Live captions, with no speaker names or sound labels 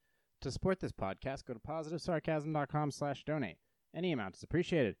To support this podcast, go to positivesarcasm.com/donate. Any amount is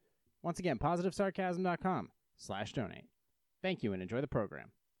appreciated. Once again, positivesarcasm.com/donate. Thank you and enjoy the program.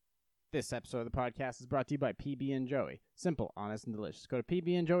 This episode of the podcast is brought to you by PB and Joey. Simple, honest, and delicious. Go to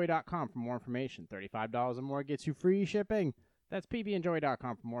pbandjoey.com for more information. $35 or more gets you free shipping. That's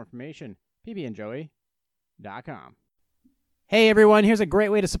pbandjoey.com for more information. pbandjoey.com. Hey everyone, here's a great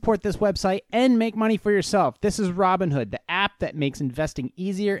way to support this website and make money for yourself. This is Robinhood, the app that makes investing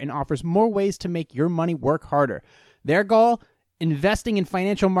easier and offers more ways to make your money work harder. Their goal? Investing in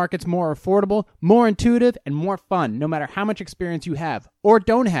financial markets more affordable, more intuitive, and more fun, no matter how much experience you have or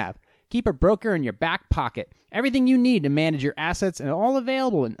don't have. Keep a broker in your back pocket. Everything you need to manage your assets and all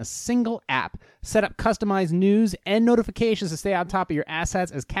available in a single app. Set up customized news and notifications to stay on top of your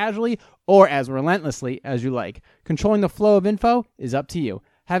assets as casually or as relentlessly as you like. Controlling the flow of info is up to you.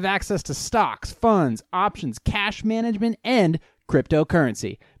 Have access to stocks, funds, options, cash management, and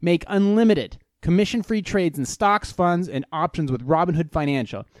cryptocurrency. Make unlimited commission-free trades in stocks, funds, and options with Robinhood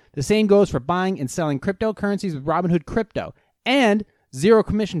Financial. The same goes for buying and selling cryptocurrencies with Robinhood Crypto. And zero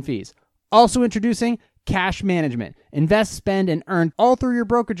commission fees. Also introducing cash management. Invest, spend, and earn all through your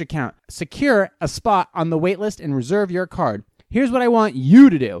brokerage account. Secure a spot on the waitlist and reserve your card. Here's what I want you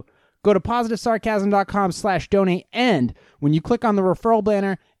to do. Go to positivesarcasm.com/donate, and when you click on the referral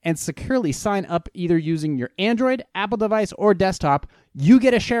banner and securely sign up either using your Android, Apple device, or desktop, you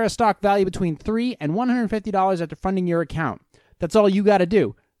get a share of stock value between $3 and $150 after funding your account. That's all you got to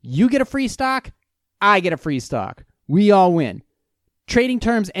do. You get a free stock, I get a free stock. We all win. Trading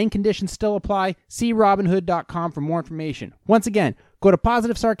terms and conditions still apply. See Robinhood.com for more information. Once again, go to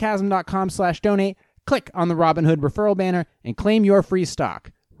positivesarcasm.com/donate, click on the Robinhood referral banner, and claim your free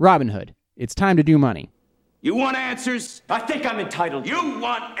stock. Robinhood, it's time to do money. You want answers? I think I'm entitled. You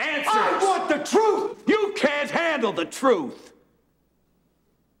want answers? I want the truth! You can't handle the truth!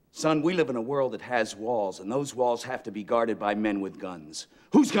 Son, we live in a world that has walls, and those walls have to be guarded by men with guns.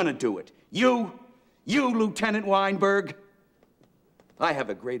 Who's gonna do it? You? You, Lieutenant Weinberg? I have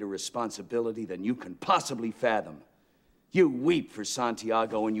a greater responsibility than you can possibly fathom. You weep for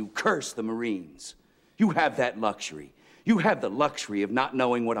Santiago and you curse the Marines. You have that luxury. You have the luxury of not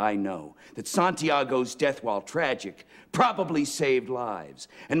knowing what I know, that Santiago's death, while tragic, probably saved lives,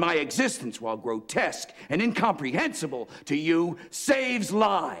 and my existence, while grotesque and incomprehensible to you, saves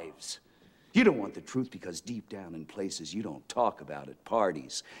lives. You don't want the truth because deep down in places you don't talk about at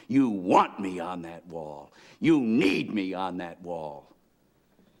parties, you want me on that wall. You need me on that wall.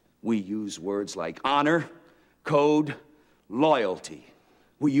 We use words like honor, code, loyalty.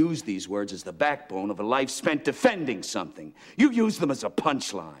 We use these words as the backbone of a life spent defending something. You use them as a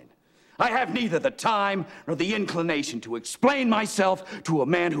punchline. I have neither the time nor the inclination to explain myself to a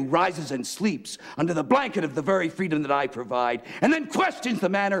man who rises and sleeps under the blanket of the very freedom that I provide and then questions the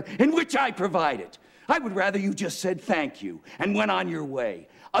manner in which I provide it. I would rather you just said thank you and went on your way.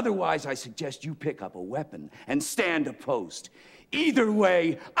 Otherwise, I suggest you pick up a weapon and stand a post. Either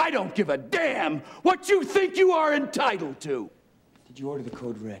way, I don't give a damn what you think you are entitled to. Did you order the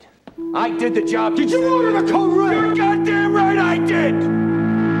code red? I did the job. Did you order the code red? You're goddamn right I did!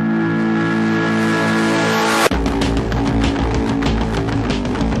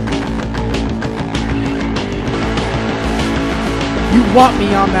 You want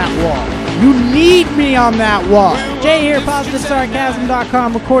me on that wall. You need me on that wall. Jay here,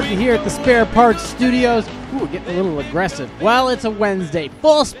 positivesarcasm.com, recording here at the Spare Parts Studios. Ooh, getting a little aggressive. Well, it's a Wednesday.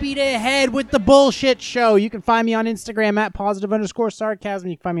 Full speed ahead with the bullshit show. You can find me on Instagram at positive_sarcasm.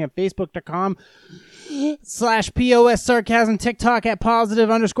 You can find me on Facebook.com/POS sarcasm. TikTok at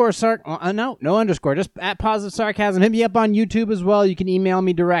positive_sarcasm. No underscore. Just at positive sarcasm. Hit me up on YouTube as well. You can email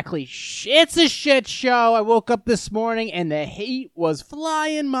me directly. It's a shit show. I woke up this morning and the hate was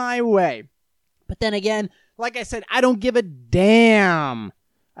flying my way. But then again, like I said, I don't give a damn.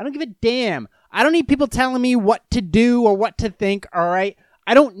 I don't give a damn. I don't need people telling me what to do or what to think, all right?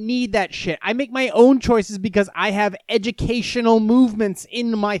 I don't need that shit. I make my own choices because I have educational movements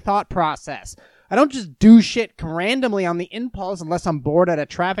in my thought process. I don't just do shit randomly on the impulse unless I'm bored at a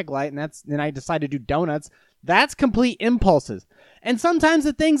traffic light and then I decide to do donuts. That's complete impulses. And sometimes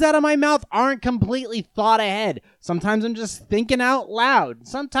the things out of my mouth aren't completely thought ahead. Sometimes I'm just thinking out loud.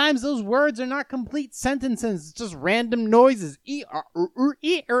 Sometimes those words are not complete sentences. It's just random noises.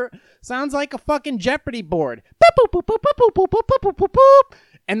 Sounds like a fucking Jeopardy board.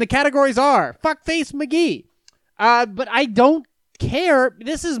 And the categories are Fuckface McGee. But I don't care.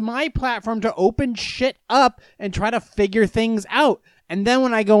 This is my platform to open shit up and try to figure things out. And then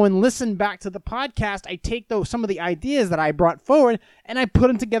when I go and listen back to the podcast, I take some of the ideas that I brought forward and I put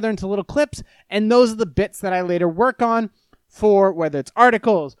them together into little clips. And those are the bits that I later work on for whether it's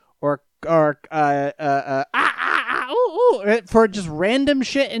articles or for just random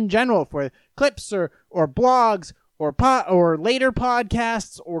shit in general, for clips or blogs or later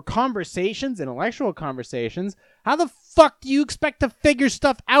podcasts or conversations, intellectual conversations. How the fuck do you expect to figure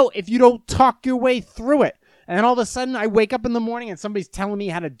stuff out if you don't talk your way through it? And then all of a sudden I wake up in the morning and somebody's telling me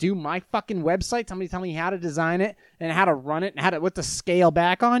how to do my fucking website. Somebody's telling me how to design it and how to run it and what to scale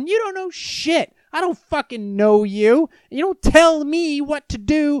back on. You don't know shit. I don't fucking know you. You don't tell me what to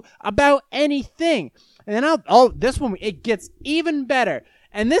do about anything. And then this one, it gets even better.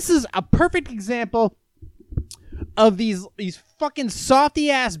 And this is a perfect example of these fucking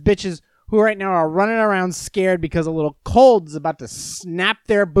softy ass bitches who right now are running around scared because a little cold is about to snap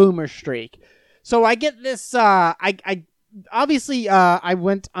their boomer streak. So I get this, I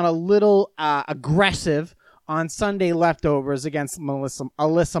went on a little aggressive on Sunday leftovers against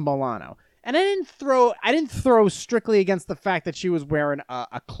Alyssa Milano. And I didn't throw strictly against the fact that she was wearing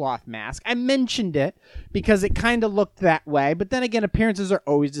a cloth mask. I mentioned it because it kind of looked that way. But then again, appearances are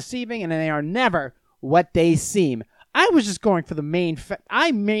always deceiving and they are never what they seem. I was just going for the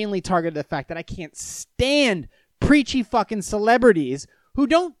I mainly targeted the fact that I can't stand preachy fucking celebrities who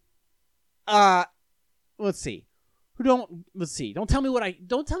don't, don't tell me what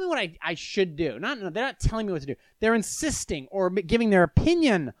I should do. They're not telling me what to do. They're insisting or giving their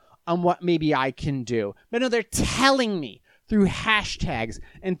opinion on what maybe I can do. But no, they're telling me through hashtags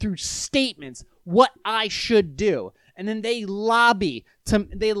and through statements what I should do. And then they lobby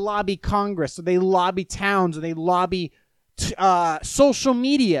Congress, or they lobby towns, or they lobby social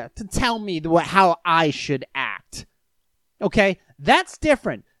media to tell me how I should act. Okay? That's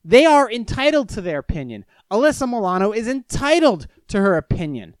different. They are entitled to their opinion. Alyssa Milano is entitled to her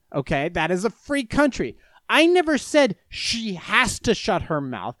opinion. Okay? That is a free country. I never said she has to shut her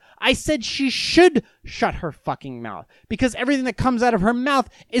mouth. I said she should shut her fucking mouth. Because everything that comes out of her mouth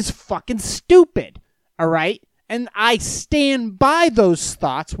is fucking stupid. Alright? And I stand by those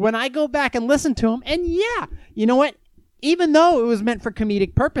thoughts when I go back and listen to them. And yeah, you know what? Even though it was meant for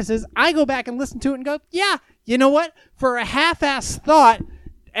comedic purposes, I go back and listen to it and go, yeah, you know what? For a half-assed thought,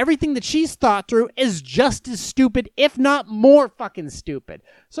 everything that she's thought through is just as stupid, if not more fucking stupid.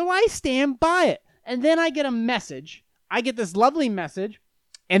 So I stand by it. And then I get a message. I get this lovely message.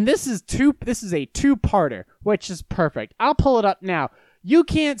 And this is a two-parter, which is perfect. I'll pull it up now. You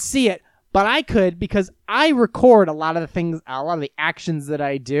can't see it, but I could, because I record a lot of the actions that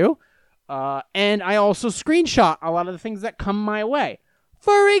I do. And I also screenshot a lot of the things that come my way.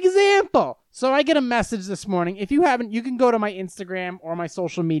 For example, so I get a message this morning. If you haven't, you can go to my Instagram or my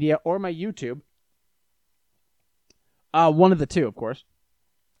social media or my YouTube. One of the two, of course.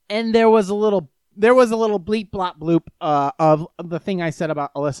 And there was a little bleep blop bloop of the thing I said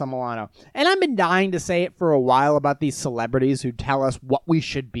about Alyssa Milano. And I've been dying to say it for a while about these celebrities who tell us what we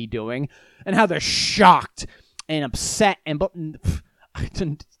should be doing and how they're shocked and upset and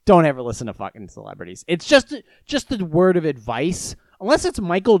don't ever listen to fucking celebrities. It's just a word of advice. Unless it's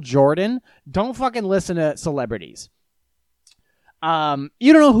Michael Jordan, don't fucking listen to celebrities. You don't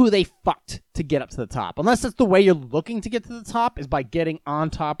know who they fucked to get up to the top. Unless that's the way you're looking to get to the top, is by getting on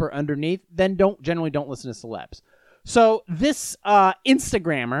top or underneath, then generally don't listen to celebs. So this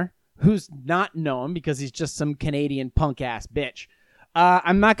Instagrammer, who's not known because he's just some Canadian punk ass bitch,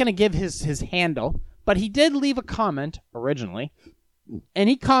 I'm not going to give his handle, but he did leave a comment originally, and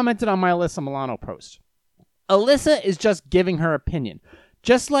he commented on my Alyssa Milano post. Alyssa is just giving her opinion,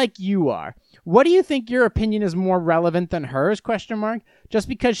 just like you are. What do you think your opinion is more relevant than hers? ? Just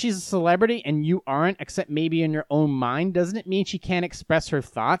because she's a celebrity and you aren't, except maybe in your own mind, doesn't it mean she can't express her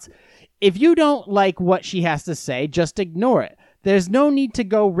thoughts? If you don't like what she has to say, just ignore it. There's no need to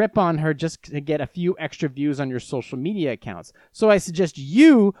go rip on her just to get a few extra views on your social media accounts. So I suggest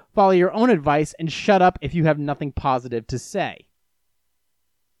you follow your own advice and shut up if you have nothing positive to say.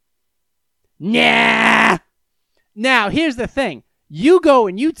 Nah! Now, here's the thing. You go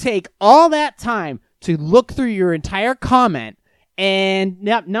and you take all that time to look through your entire comment, and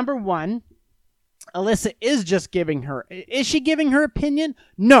number one, Alyssa is just giving her... Is she giving her opinion?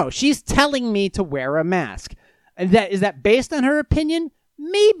 No, she's telling me to wear a mask. And is that based on her opinion?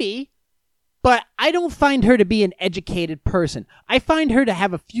 Maybe. But I don't find her to be an educated person. I find her to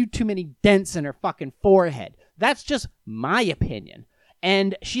have a few too many dents in her fucking forehead. That's just my opinion.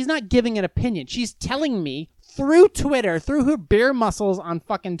 And she's not giving an opinion. She's telling me through Twitter, through her bare muscles on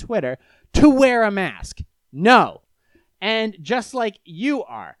fucking Twitter, to wear a mask. No. And just like you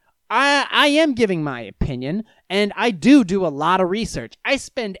are, I am giving my opinion, and I do a lot of research. I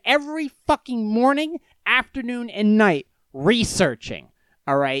spend every fucking morning, afternoon, and night researching,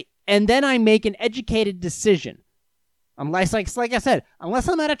 all right? And then I make an educated decision. Unless, like I said, unless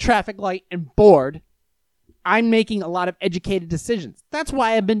I'm at a traffic light and bored, I'm making a lot of educated decisions. That's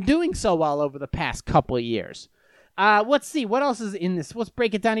why I've been doing so well over the past couple of years. Let's see. What else is in this? Let's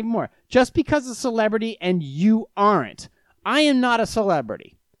break it down even more. Just because a celebrity and you aren't. I am not a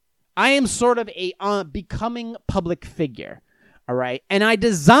celebrity. I am sort of a becoming public figure. All right? And I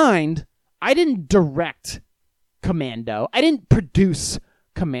didn't direct Commando. I didn't produce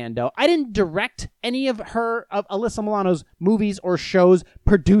Commando. I didn't direct any of Alyssa Milano's movies or shows,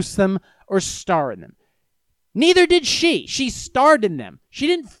 produce them, or star in them. Neither did she. She starred in them. She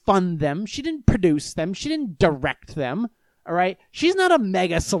didn't fund them. She didn't produce them. She didn't direct them. All right? She's not a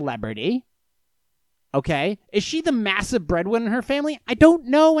mega celebrity. Okay? Is she the massive breadwinner in her family? I don't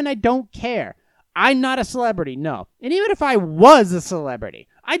know and I don't care. I'm not a celebrity, no. And even if I was a celebrity,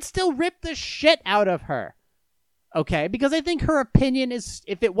 I'd still rip the shit out of her. Okay? Because I think her opinion is,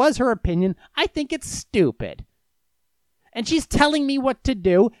 if it was her opinion, I think it's stupid. And she's telling me what to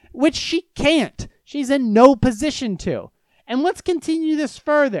do, which she can't. She's in no position to. And let's continue this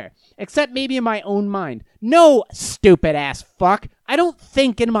further, except maybe in my own mind. No, stupid ass fuck. I don't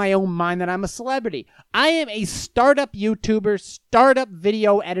think in my own mind that I'm a celebrity. I am a startup YouTuber, startup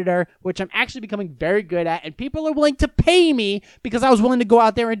video editor, which I'm actually becoming very good at, and people are willing to pay me because I was willing to go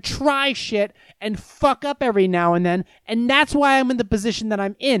out there and try shit and fuck up every now and then, and that's why I'm in the position that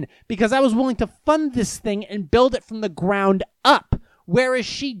I'm in, because I was willing to fund this thing and build it from the ground up, whereas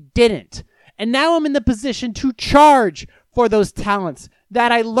she didn't. And now I'm in the position to charge for those talents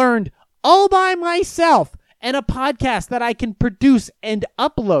that I learned all by myself and a podcast that I can produce and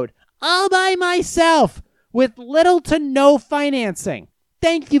upload all by myself with little to no financing.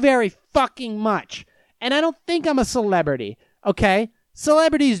 Thank you very fucking much. And I don't think I'm a celebrity, okay?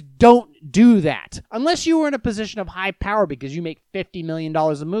 Celebrities don't do that. Unless you were in a position of high power because you make $50 million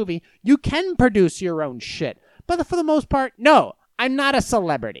a movie, you can produce your own shit. But for the most part, no, I'm not a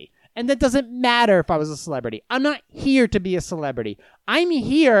celebrity. And that doesn't matter if I was a celebrity. I'm not here to be a celebrity. I'm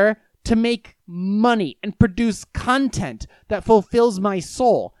here to make money and produce content that fulfills my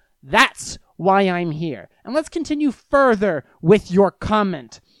soul. That's why I'm here. And let's continue further with your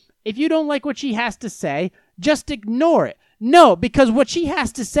comment. If you don't like what she has to say, just ignore it. No, because what she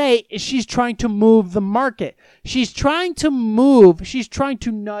has to say is she's trying to move the market. She's trying to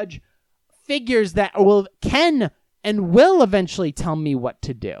nudge figures that can and will eventually tell me what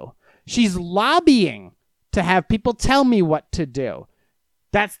to do. She's lobbying to have people tell me what to do.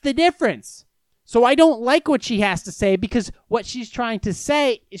 That's the difference. So I don't like what she has to say because what she's trying to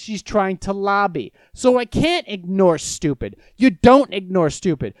say is she's trying to lobby. So I can't ignore stupid. You don't ignore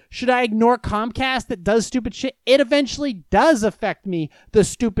stupid. Should I ignore Comcast that does stupid shit? It eventually does affect me, the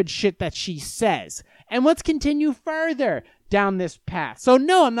stupid shit that she says. And let's continue further down this path. So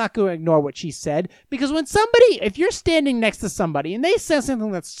no, I'm not going to ignore what she said, because if you're standing next to somebody and they say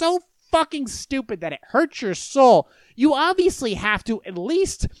something that's so fucking stupid that it hurts your soul, you obviously have to, at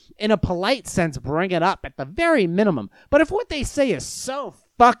least in a polite sense, bring it up at the very minimum. But if what they say is so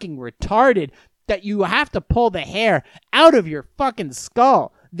fucking retarded that you have to pull the hair out of your fucking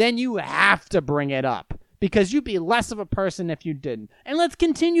skull, then you have to bring it up, because you'd be less of a person if you didn't. And let's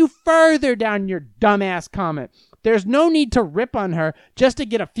continue further down your dumbass comment. There's no need to rip on her just to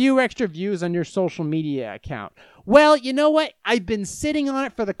get a few extra views on your social media account. Well, you know what? I've been sitting on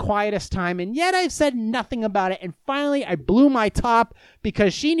it for the quietest time, and yet I've said nothing about it, and finally I blew my top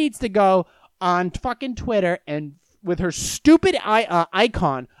because she needs to go on fucking Twitter and with her stupid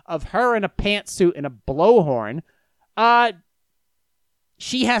icon of her in a pantsuit and a blowhorn,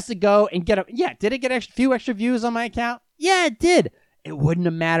 she has to go and get did it get a few extra views on my account? Yeah, it did. It wouldn't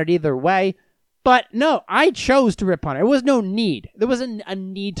have mattered either way. But no, I chose to rip on her. There was no need. There wasn't a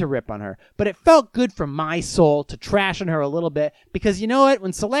need to rip on her. But it felt good for my soul to trash on her a little bit. Because you know what?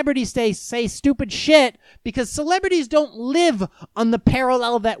 When celebrities say stupid shit, because celebrities don't live on the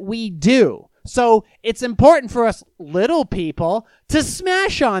parallel that we do. So it's important for us little people to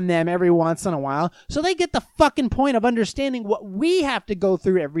smash on them every once in a while so they get the fucking point of understanding what we have to go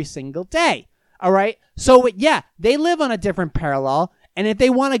through every single day. All right? So yeah, they live on a different parallel. And if they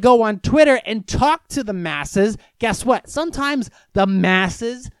want to go on Twitter and talk to the masses, guess what? Sometimes the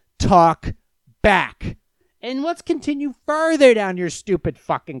masses talk back. And let's continue further down your stupid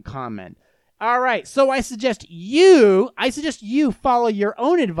fucking comment. All right, so I suggest you follow your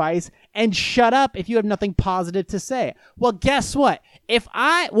own advice and shut up if you have nothing positive to say. Well, guess what?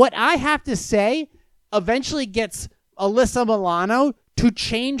 What I have to say eventually gets Alyssa Milano to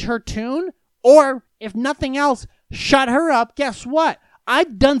change her tune, or if nothing else, shut her up, guess what?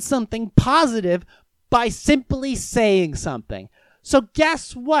 I've done something positive by simply saying something. So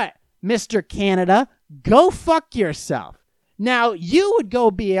guess what, Mr. Canada, Go fuck yourself. Now, you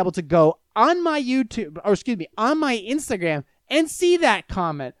would be able to go on my YouTube, or excuse me, on my Instagram and see that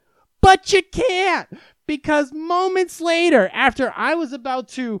comment. But you can't, because moments later, after I was about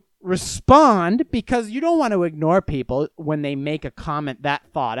to respond, because you don't want to ignore people when they make a comment that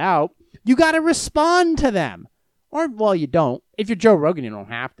thought out, you got to respond to them. Or, well, you don't. If you're Joe Rogan, you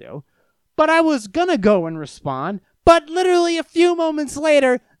don't have to. But I was going to go and respond, but literally a few moments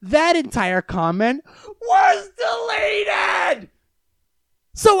later, that entire comment was deleted!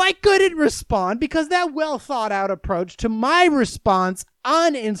 So I couldn't respond because that well thought out approach to my response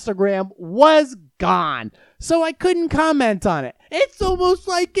on Instagram was gone. So I couldn't comment on it. It's almost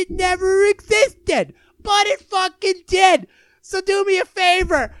like it never existed, but it fucking did. So do me a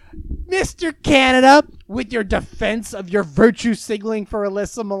favor, Mr. Canada, with your defense of your virtue signaling for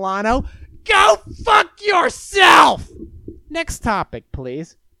Alyssa Milano, go fuck yourself! Next topic,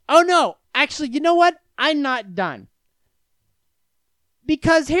 please. Oh no, actually, you know what? I'm not done.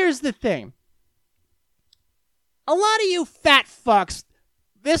 Because here's the thing. A lot of you fat fucks,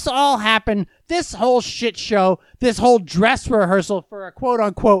 this all happened, this whole shit show, this whole dress rehearsal for a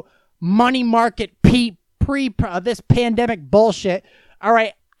quote-unquote money market this pandemic bullshit. All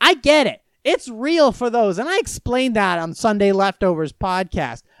right, I get it. It's real for those. And I explained that on Sunday Leftovers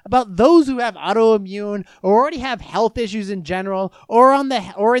podcast about those who have autoimmune or already have health issues in general or in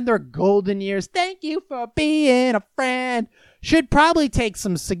their golden years. Thank you for being a friend. Should probably take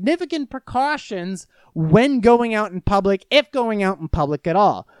some significant precautions when going out in public, if going out in public at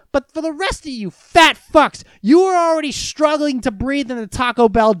all. But for the rest of you fat fucks, you are already struggling to breathe in the Taco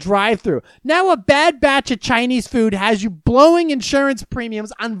Bell drive-thru. Now a bad batch of Chinese food has you blowing insurance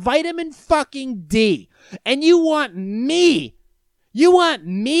premiums on vitamin fucking D. And you want me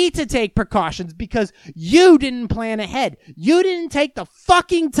to take precautions because you didn't plan ahead. You didn't take the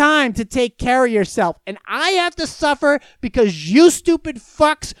fucking time to take care of yourself. And I have to suffer because you stupid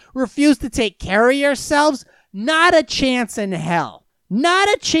fucks refuse to take care of yourselves? Not a chance in hell. Not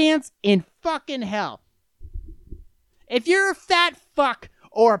a chance in fucking hell. If you're a fat fuck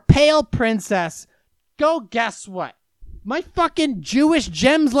or a pale princess, go guess what? My fucking Jewish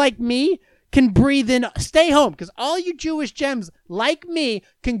gems like me can breathe in, stay home, because all you Jewish gems like me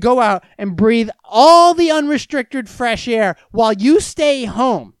can go out and breathe all the unrestricted fresh air while you stay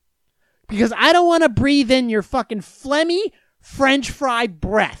home. Because I don't want to breathe in your fucking phlegmy French fry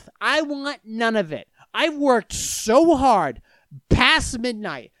breath. I want none of it. I've worked so hard past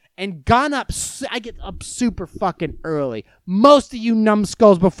midnight and gone up, I get up super fucking early. Most of you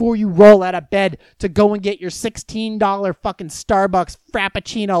numbskulls, before you roll out of bed to go and get your $16 fucking Starbucks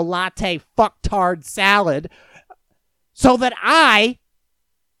Frappuccino Latte fucktard salad, so that I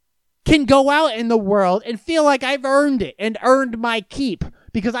can go out in the world and feel like I've earned it and earned my keep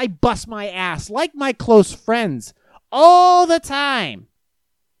because I bust my ass like my close friends all the time.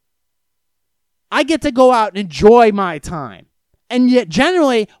 I get to go out and enjoy my time. And yet,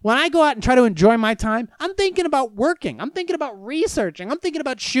 generally, when I go out and try to enjoy my time, I'm thinking about working. I'm thinking about researching. I'm thinking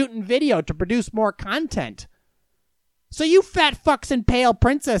about shooting video to produce more content. So you fat fucks and pale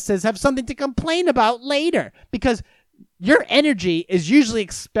princesses have something to complain about later because your energy is usually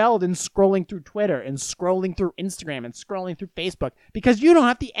expelled in scrolling through Twitter and scrolling through Instagram and scrolling through Facebook because you don't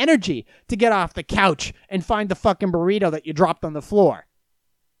have the energy to get off the couch and find the fucking burrito that you dropped on the floor.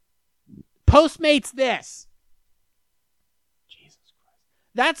 Postmates this.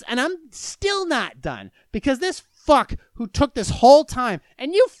 And I'm still not done because this fuck who took this whole time,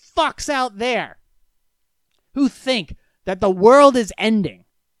 and you fucks out there who think that the world is ending,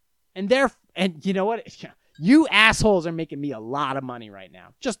 and you know what? You assholes are making me a lot of money right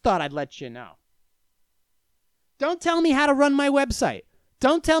now. Just thought I'd let you know. Don't tell me how to run my website.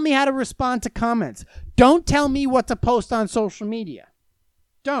 Don't tell me how to respond to comments. Don't tell me what to post on social media.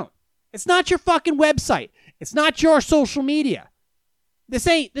 Don't. It's not your fucking website. It's not your social media.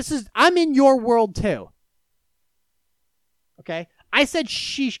 I'm in your world too. Okay? I said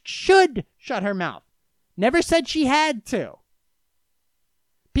she should shut her mouth. Never said she had to.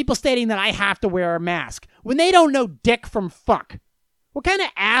 People stating that I have to wear a mask when they don't know dick from fuck. What kind of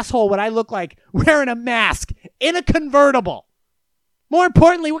asshole would I look like wearing a mask in a convertible? More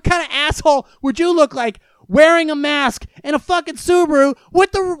importantly, what kind of asshole would you look like wearing a mask in a fucking Subaru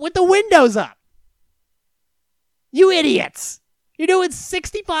with the windows up? You idiots. You're doing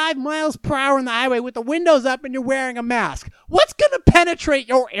 65 miles per hour on the highway with the windows up and you're wearing a mask. What's going to penetrate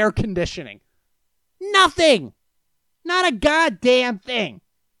your air conditioning? Nothing. Not a goddamn thing.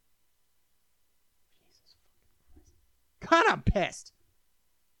 God, I'm pissed.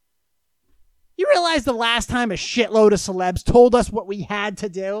 You realize the last time a shitload of celebs told us what we had to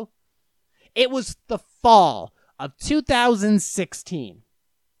do? It was the fall of 2016.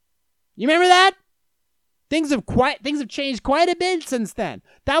 You remember that? Things have changed quite a bit since then.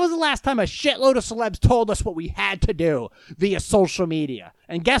 That was the last time a shitload of celebs told us what we had to do via social media.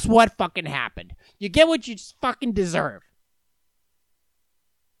 And guess what fucking happened? You get what you fucking deserve.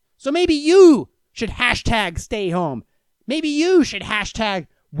 So maybe you should hashtag stay home. Maybe you should hashtag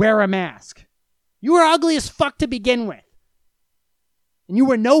wear a mask. You were ugly as fuck to begin with. And you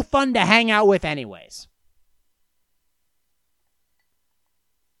were no fun to hang out with anyways.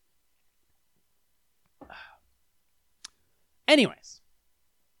 Anyways,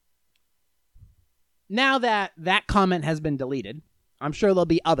 now that that comment has been deleted, I'm sure there'll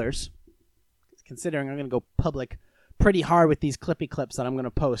be others, considering I'm going to go public pretty hard with these clippy clips that I'm going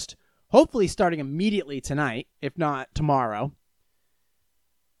to post, hopefully starting immediately tonight, if not tomorrow.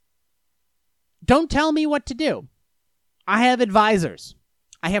 Don't tell me what to do. I have advisors.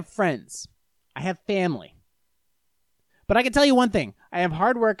 I have friends. I have family. But I can tell you one thing. I have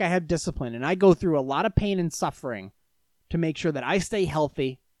hard work, I have discipline, and I go through a lot of pain and suffering to make sure that I stay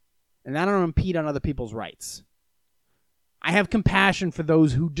healthy and that I don't impede on other people's rights. I have compassion for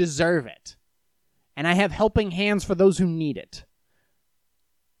those who deserve it. And I have helping hands for those who need it.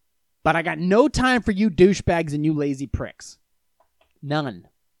 But I got no time for you douchebags and you lazy pricks. None.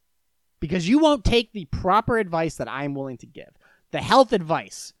 Because you won't take the proper advice that I'm willing to give. The health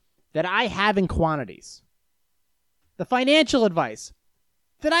advice that I have in quantities. The financial advice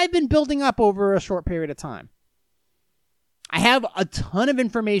that I've been building up over a short period of time. I have a ton of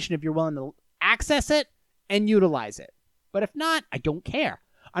information if you're willing to access it and utilize it. But if not, I don't care.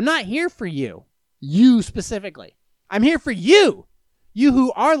 I'm not here for you. You specifically. I'm here for you. You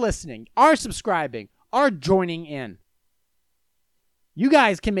who are listening, are subscribing, are joining in. You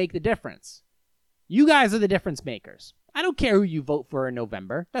guys can make the difference. You guys are the difference makers. I don't care who you vote for in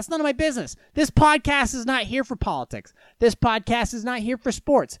November. That's none of my business. This podcast is not here for politics. This podcast is not here for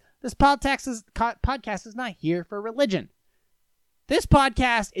sports. This podcast is not here for religion. This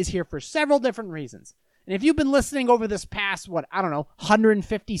podcast is here for several different reasons. And if you've been listening over this past,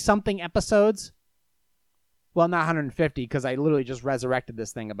 150-something episodes, well, not 150, because I literally just resurrected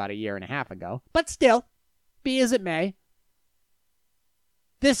this thing about a year and a half ago. But still, be as it may,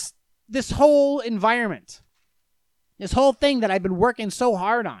 this whole environment, this whole thing that I've been working so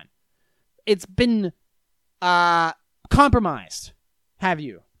hard on, it's been compromised, have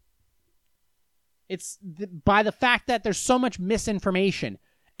you? It's by the fact that there's so much misinformation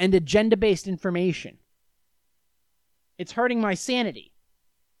and agenda-based information. It's hurting my sanity.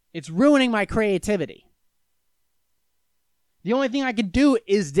 It's ruining my creativity. The only thing I can do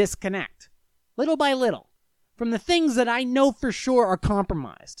is disconnect, little by little, from the things that I know for sure are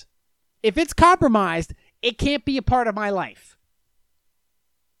compromised. If it's compromised, it can't be a part of my life.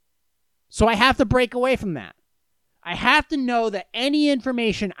 So I have to break away from that. I have to know that any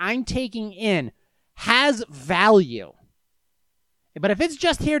information I'm taking in has value. But if it's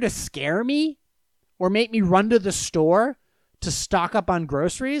just here to scare me or make me run to the store to stock up on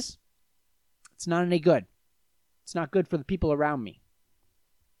groceries, it's not any good. It's not good for the people around me.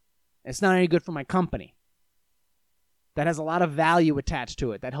 It's not any good for my company. That has a lot of value attached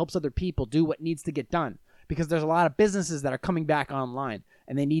to it. That helps other people do what needs to get done. Because there's a lot of businesses that are coming back online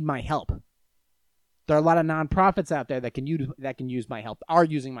and they need my help. There are a lot of nonprofits out there that can use my help, are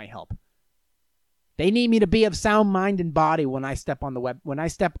using my help. They need me to be of sound mind and body when I step on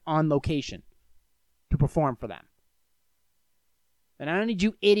location to perform for them. And I don't need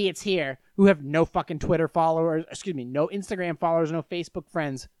you idiots here who have no fucking Twitter followers, no Instagram followers, no Facebook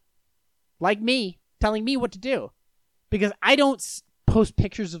friends, like me, telling me what to do. Because I don't post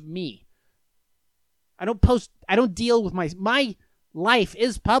pictures of me. I don't deal with my life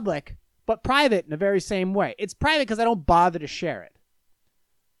is public, but private in the very same way. It's private because I don't bother to share it.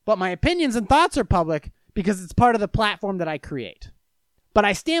 But my opinions and thoughts are public because it's part of the platform that I create. But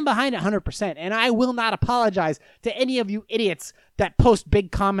I stand behind it 100%, and I will not apologize to any of you idiots that post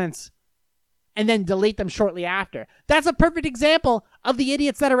big comments and then delete them shortly after. That's a perfect example of the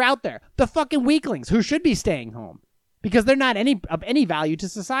idiots that are out there. The fucking weaklings who should be staying home because they're not of any value to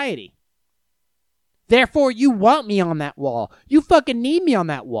society. Therefore, you want me on that wall. You fucking need me on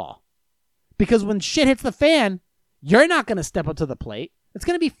that wall. Because when shit hits the fan, you're not going to step up to the plate. It's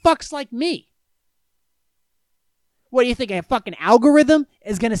going to be fucks like me. What do you think? A fucking algorithm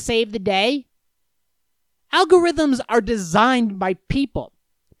is going to save the day? Algorithms are designed by people.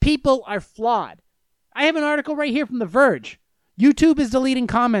 People are flawed. I have an article right here from The Verge. YouTube is deleting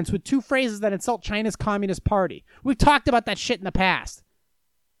comments with 2 phrases that insult China's Communist Party. We've talked about that shit in the past.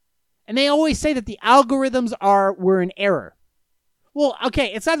 And they always say that the algorithms were in error. Well,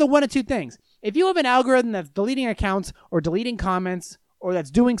 okay, it's either one of two things. If you have an algorithm that's deleting accounts or deleting comments or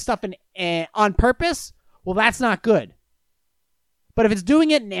that's doing stuff on purpose, well, that's not good. But if it's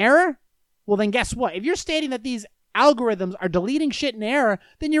doing it in error, well, then guess what? If you're stating that these algorithms are deleting shit in error,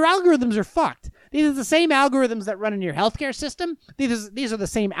 then your algorithms are fucked. These are the same algorithms that run in your healthcare system. These are the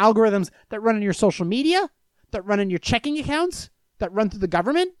same algorithms that run in your social media, that run in your checking accounts, that run through the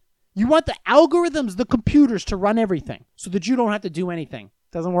government. You want the algorithms, the computers, to run everything so that you don't have to do anything.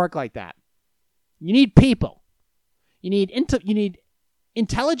 It doesn't work like that. You need people. You need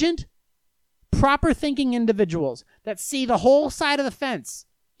intelligent, proper thinking individuals that see the whole side of the fence,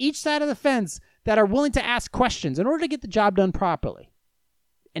 each side of the fence, that are willing to ask questions in order to get the job done properly.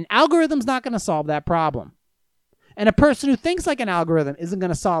 An algorithm's not going to solve that problem. And a person who thinks like an algorithm isn't going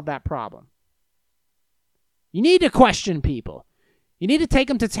to solve that problem. You need to question people. You need to take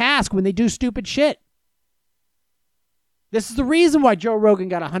them to task when they do stupid shit. This is the reason why Joe Rogan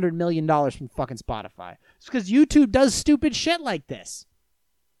got $100 million from fucking Spotify. It's because YouTube does stupid shit like this.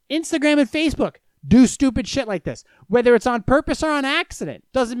 Instagram and Facebook do stupid shit like this. Whether it's on purpose or on accident,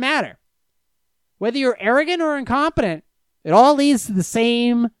 doesn't matter. Whether you're arrogant or incompetent, it all leads to the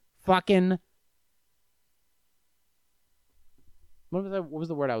same fucking... What was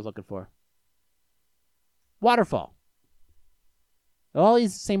the word I was looking for? Waterfall. It all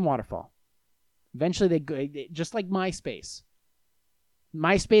leads to the same waterfall. Eventually, they go, just like MySpace.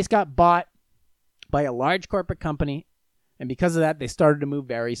 MySpace got bought by a large corporate company, and because of that, they started to move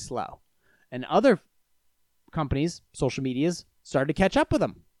very slow. And other companies, social medias, started to catch up with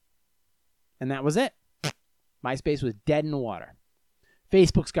them. And that was it. MySpace was dead in the water.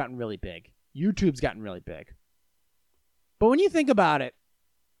 Facebook's gotten really big. YouTube's gotten really big. But when you think about it,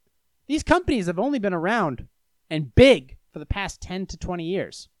 these companies have only been around and big for the past 10 to 20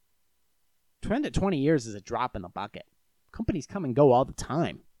 years. 10 to 20 years is a drop in the bucket. Companies come and go all the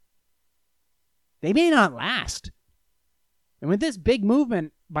time. They may not last. And with this big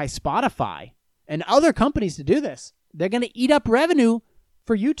movement by Spotify and other companies to do this, they're going to eat up revenue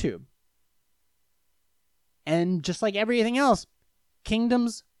for YouTube. And just like everything else,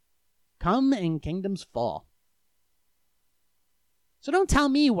 kingdoms come and kingdoms fall. So don't tell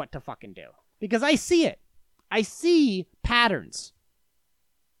me what to fucking do, because I see it. I see patterns.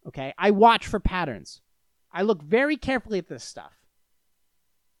 Okay? I watch for patterns. I look very carefully at this stuff.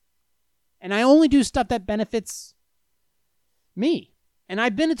 And I only do stuff that benefits me. And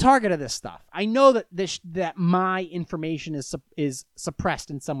I've been a target of this stuff. I know that that my information is suppressed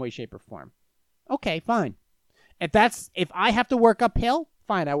in some way, shape, or form. Okay, fine. If I have to work uphill,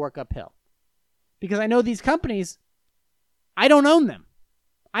 fine, I work uphill. Because I know these companies, I don't own them.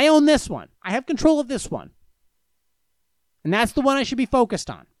 I own this one. I have control of this one. And that's the one I should be focused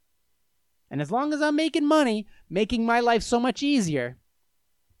on. And as long as I'm making money, making my life so much easier,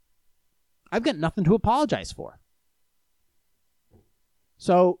 I've got nothing to apologize for.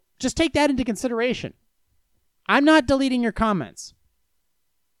 So just take that into consideration. I'm not deleting your comments.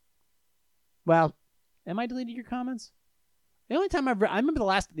 Well, am I deleting your comments? The only time I remember the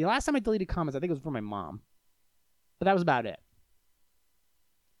last time I deleted comments, I think it was for my mom. But that was about it.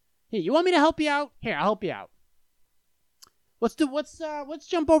 Here, you want me to help you out? Here, I'll help you out. Let's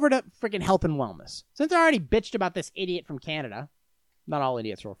jump over to freaking health and wellness. Since I already bitched about this idiot from Canada, not all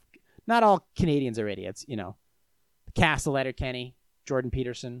Canadians are idiots, you know. Castle Letterkenny, Jordan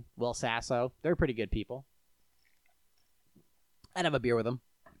Peterson, Will Sasso, they're pretty good people. I'd have a beer with them.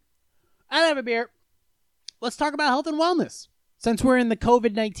 Let's talk about health and wellness. Since we're in the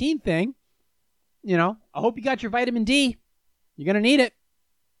COVID-19 thing, you know, I hope you got your vitamin D. You're going to need it.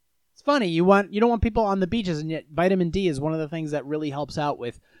 It's funny, you don't want people on the beaches, and yet vitamin D is one of the things that really helps out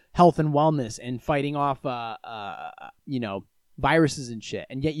with health and wellness and fighting off, viruses and shit.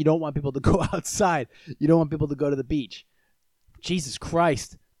 And yet you don't want people to go outside. You don't want people to go to the beach. Jesus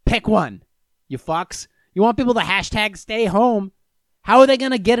Christ. Pick one, you fucks. You want people to hashtag stay home. How are they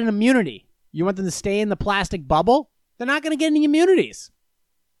going to get an immunity? You want them to stay in the plastic bubble? They're not going to get any immunities.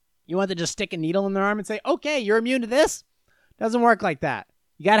 You want them to just stick a needle in their arm and say, okay, you're immune to this? Doesn't work like that.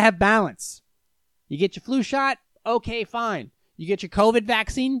 You got to have balance. You get your flu shot? Okay, fine. You get your COVID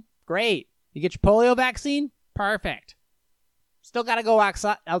vaccine? Great. You get your polio vaccine? Perfect. Still got to go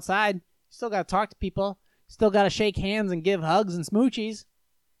outside. Still got to talk to people. Still got to shake hands and give hugs and smoochies.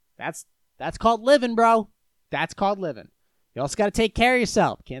 That's called living, bro. That's called living. You also got to take care of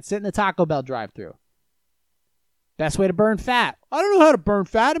yourself. Can't sit in the Taco Bell drive-thru. Best way to burn fat. I don't know how to burn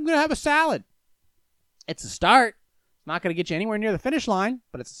fat. I'm going to have a salad. It's a start. It's not going to get you anywhere near the finish line,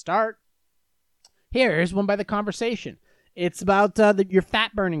 but it's a start. Here's one by The Conversation. It's about your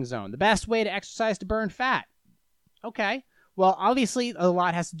fat burning zone. The best way to exercise to burn fat. Okay. Well, obviously, a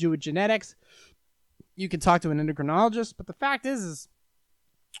lot has to do with genetics. You can talk to an endocrinologist, but the fact is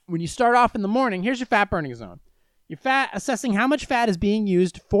when you start off in the morning, here's your fat burning zone. Your fat, assessing how much fat is being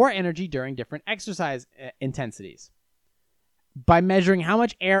used for energy during different exercise intensities. By measuring how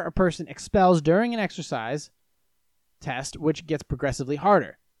much air a person expels during an exercise test, which gets progressively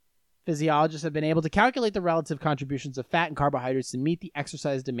harder. Physiologists have been able to calculate the relative contributions of fat and carbohydrates to meet the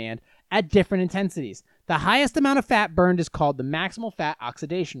exercise demand at different intensities. The highest amount of fat burned is called the maximal fat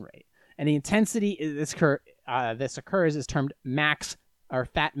oxidation rate, and the intensity this occurs is termed max or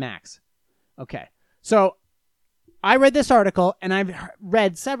fat max. Okay, so I read this article, and I've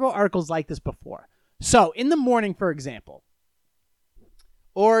read several articles like this before. So in the morning, for example,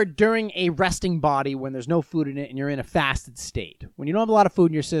 or during a resting body when there's no food in it and you're in a fasted state, when you don't have a lot of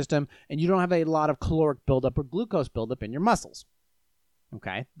food in your system and you don't have a lot of caloric buildup or glucose buildup in your muscles.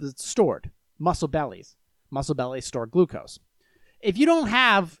 Okay? It's stored. Muscle bellies. Muscle bellies store glucose. If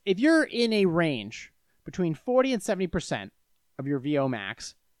you're in a range between 40 and 70% of your VO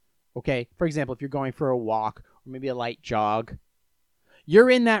max, okay, for example, if you're going for a walk or maybe a light jog, you're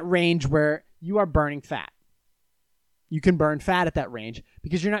in that range where you are burning fat. You can burn fat at that range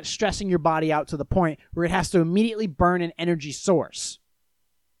because you're not stressing your body out to the point where it has to immediately burn an energy source.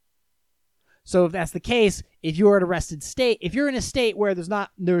 So if that's the case, if you're at a rested state, if you're in a state where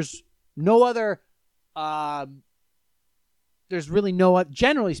there's really no,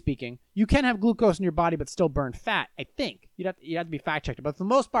 generally speaking, you can have glucose in your body but still burn fat, I think. You'd have to be fact checked. But for the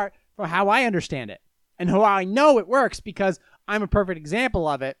most part, for how I understand it, and how I know it works because I'm a perfect example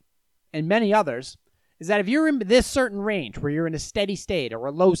of it, and many others, is that if you're in this certain range where you're in a steady state or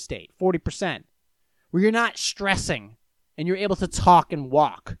a low state, 40%, where you're not stressing and you're able to talk and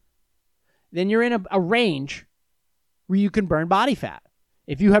walk, then you're in a range where you can burn body fat.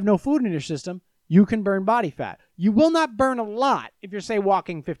 If you have no food in your system, you can burn body fat. You will not burn a lot if you're, say,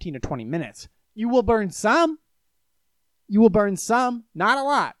 walking 15 to 20 minutes. You will burn some. Not a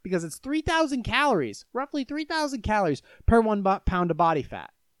lot, because it's 3,000 calories, roughly 3,000 calories per 1 pound of body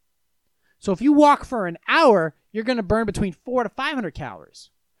fat. So if you walk for an hour, you're going to burn between 400 to 500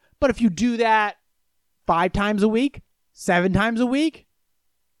 calories. But if you do that 5 times a week, 7 times a week,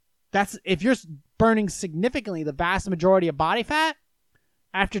 if you're burning significantly the vast majority of body fat,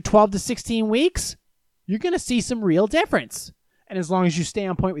 after 12 to 16 weeks, you're going to see some real difference. And as long as you stay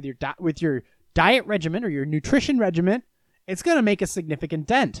on point with your diet regimen or your nutrition regimen, it's going to make a significant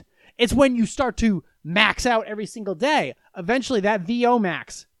dent. It's when you start to max out every single day, eventually that VO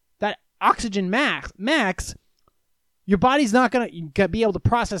max, that oxygen max, your body's not going to be able to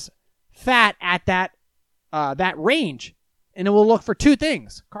process fat at that range. And it will look for 2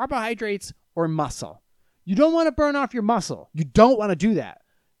 things, carbohydrates or muscle. You don't want to burn off your muscle. You don't want to do that.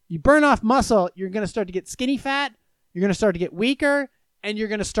 You burn off muscle, you're going to start to get skinny fat, you're going to start to get weaker, and you're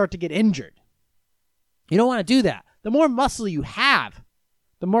going to start to get injured. You don't want to do that. The more muscle you have,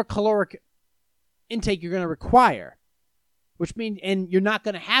 the more caloric intake you're going to require, which means, and you're not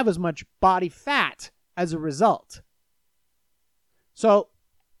going to have as much body fat as a result. So,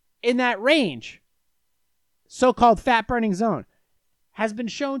 in that range, so-called fat burning zone has been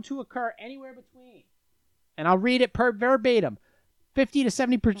shown to occur anywhere between, and I'll read it verbatim, 50 to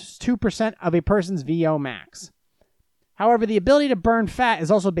 72% of a person's VO max. However, the ability to burn fat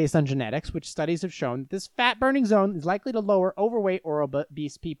is also based on genetics, which studies have shown that this fat burning zone is likely to lower overweight or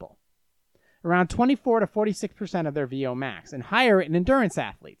obese people, around 24 to 46% of their VO max, and higher in endurance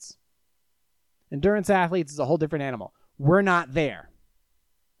athletes. Endurance athletes is a whole different animal. We're not there.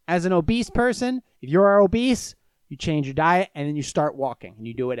 As an obese person, if you're obese, you change your diet and then you start walking, and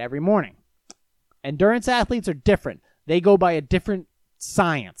you do it every morning. Endurance athletes are different. They go by a different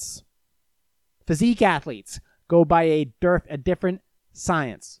science. Physique athletes go by a different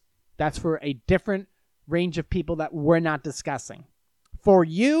science. That's for a different range of people that we're not discussing. For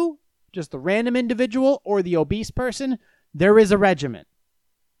you, just the random individual or the obese person, there is a regimen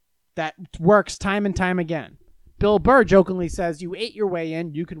that works time and time again. Bill Burr jokingly says, you ate your way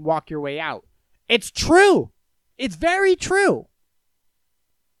in, you can walk your way out. It's true. It's very true.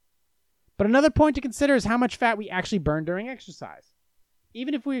 But another point to consider is how much fat we actually burn during exercise,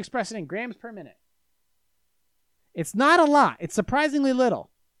 even if we express it in grams per minute. It's not a lot. It's surprisingly little.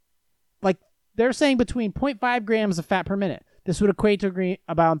 Like, they're saying between 0.5 grams of fat per minute. This would equate to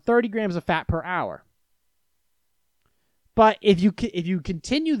about 30 grams of fat per hour. But if you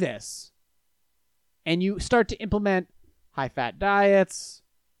continue this and you start to implement high-fat diets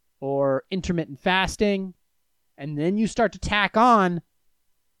or intermittent fasting, and then you start to tack on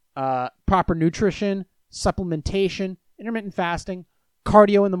proper nutrition, supplementation, intermittent fasting,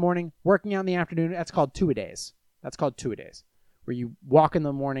 cardio in the morning, working out in the afternoon, that's called 2-a-days. That's called two-a-days, where you walk in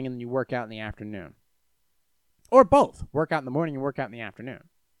the morning and then you work out in the afternoon. Or both. Work out in the morning and work out in the afternoon.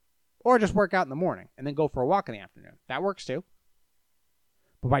 Or just work out in the morning and then go for a walk in the afternoon. That works too.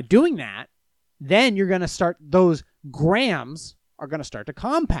 But by doing that, then you're going to start, those grams are going to start to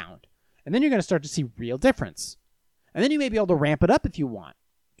compound. And then you're going to start to see real difference. And then you may be able to ramp it up if you want.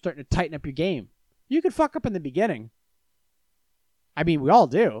 Starting to tighten up your game. You could fuck up in the beginning. I mean, we all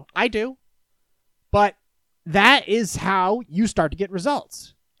do. I do. But that is how you start to get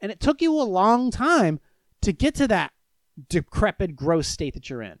results. And it took you a long time to get to that decrepit, gross state that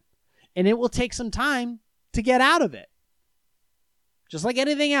you're in. And it will take some time to get out of it. Just like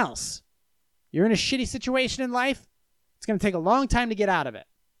anything else. You're in a shitty situation in life, it's going to take a long time to get out of it.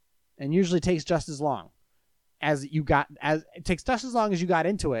 And usually takes just as long as you got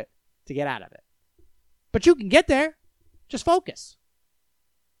into it to get out of it. But you can get there. Just focus.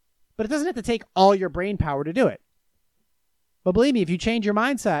 But it doesn't have to take all your brain power to do it. But believe me, if you change your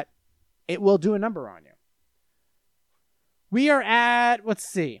mindset, it will do a number on you. We are at, let's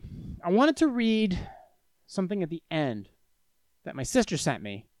see. I wanted to read something at the end that my sister sent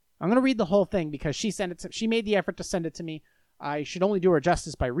me. I'm going to read the whole thing because she made the effort to send it to me. I should only do her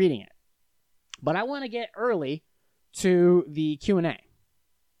justice by reading it. But I want to get early to the Q&A.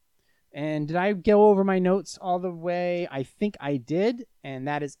 And did I go over my notes all the way? I think I did, and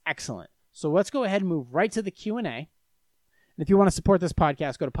that is excellent. So let's go ahead and move right to the Q&A. And if you want to support this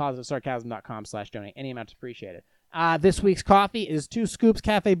podcast, go to positivesarcasm.com/donate. Any amount is appreciated. This week's coffee is 2 scoops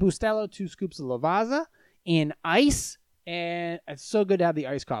Cafe Bustelo, 2 scoops of Lavazza in ice. And it's so good to have the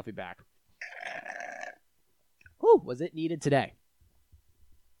iced coffee back. Whew, was it needed today?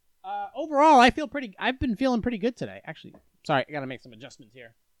 Overall, I've been feeling pretty good today. Actually, sorry, I got to make some adjustments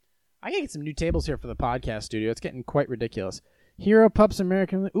here. I got to get some new tables here for the podcast studio. It's getting quite ridiculous. Hero Pups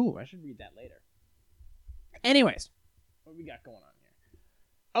American... Ooh, I should read that later. Anyways, what we got going on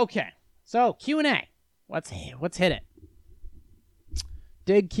here? Okay, so Q&A. Let's hit it.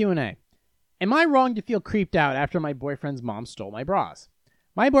 Dig Q&A. Am I wrong to feel creeped out after my boyfriend's mom stole my bras?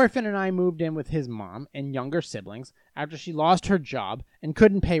 My boyfriend and I moved in with his mom and younger siblings after she lost her job and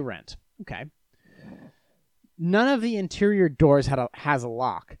couldn't pay rent. Okay. None of the interior doors has a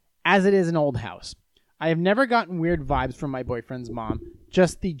lock, as it is an old house. I have never gotten weird vibes from my boyfriend's mom,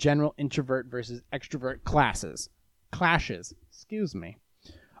 just the general introvert versus extrovert clashes. Excuse me.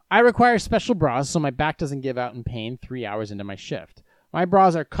 I require special bras so my back doesn't give out in pain 3 hours into my shift. My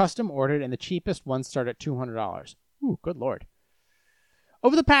bras are custom ordered and the cheapest ones start at $200. Ooh, good lord.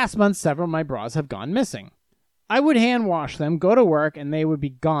 Over the past month, several of my bras have gone missing. I would hand wash them, go to work, and they would be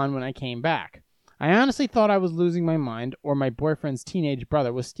gone when I came back. I honestly thought I was losing my mind or my boyfriend's teenage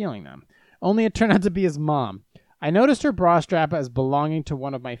brother was stealing them. Only it turned out to be his mom. I noticed her bra strap as belonging to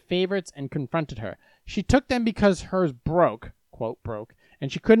one of my favorites and confronted her. She took them because hers broke, quote, broke,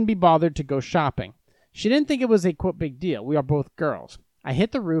 and she couldn't be bothered to go shopping. She didn't think it was a, quote, big deal. We are both girls. I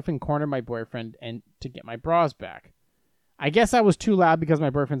hit the roof and cornered my boyfriend and to get my bras back. I guess I was too loud because my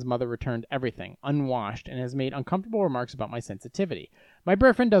boyfriend's mother returned everything, unwashed, and has made uncomfortable remarks about my sensitivity. My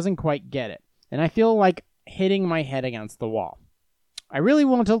boyfriend doesn't quite get it, and I feel like hitting my head against the wall. I really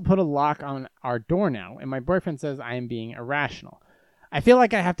want to put a lock on our door now, and my boyfriend says I am being irrational. I feel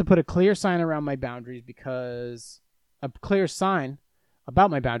like I have to put a clear sign around my boundaries because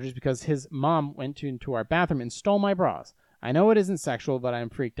his mom went into our bathroom and stole my bras. I know it isn't sexual, but I'm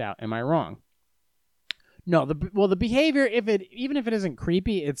freaked out. Am I wrong? No, the behavior, even if it isn't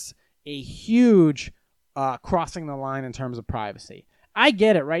creepy, it's a huge crossing the line in terms of privacy. I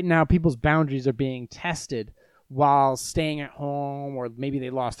get it. Right now, people's boundaries are being tested while staying at home, or maybe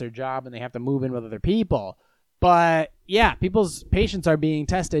they lost their job and they have to move in with other people. But yeah, people's patience are being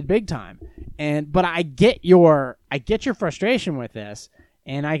tested big time. But I get your frustration with this,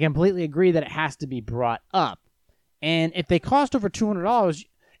 and I completely agree that it has to be brought up. And if they cost over $200,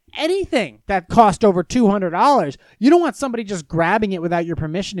 anything that cost over $200, you don't want somebody just grabbing it without your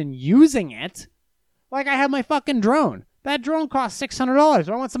permission and using it. Like I have my fucking drone. That drone costs $600.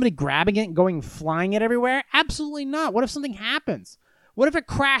 Do I want somebody grabbing it and flying it everywhere? Absolutely not. What if something happens? What if it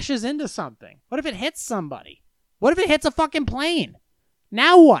crashes into something? What if it hits somebody? What if it hits a fucking plane?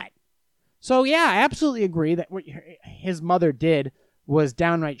 Now what? So yeah, I absolutely agree that what his mother did was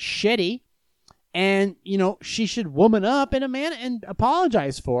downright shitty. And, she should woman up in a man and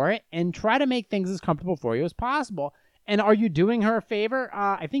apologize for it and try to make things as comfortable for you as possible. And are you doing her a favor?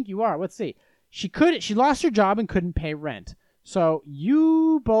 I think you are. Let's see. She lost her job and couldn't pay rent. So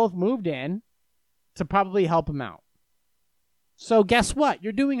you both moved in to probably help him out. So guess what?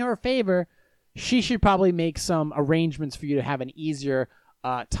 You're doing her a favor. She should probably make some arrangements for you to have an easier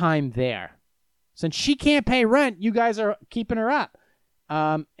time there. Since she can't pay rent, you guys are keeping her up.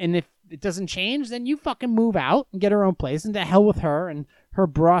 And if it doesn't change, then you fucking move out and get her own place, and to hell with her and her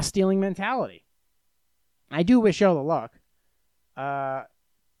bra-stealing mentality. I do wish you all the luck. All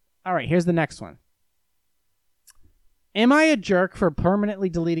right, here's the next one. Am I a jerk for permanently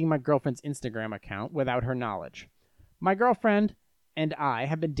deleting my girlfriend's Instagram account without her knowledge? My girlfriend and I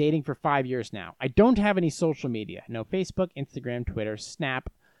have been dating for 5 years now. I don't have any social media. No Facebook, Instagram, Twitter,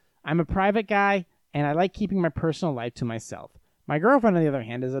 Snap. I'm a private guy, and I like keeping my personal life to myself. My girlfriend, on the other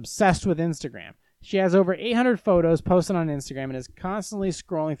hand, is obsessed with Instagram. She has over 800 photos posted on Instagram and is constantly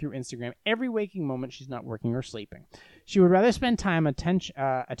scrolling through Instagram every waking moment she's not working or sleeping. She would rather spend time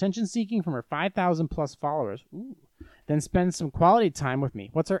attention-seeking from her 5,000-plus followers than spend some quality time with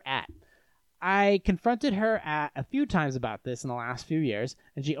me. What's her at? I confronted her a few times about this in the last few years,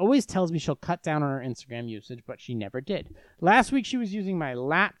 and she always tells me she'll cut down on her Instagram usage, but she never did. Last week, she was using my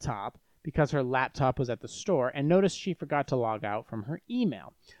laptop because her laptop was at the store and noticed she forgot to log out from her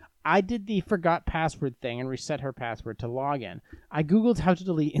email. I did the forgot password thing and reset her password to log in. I Googled how to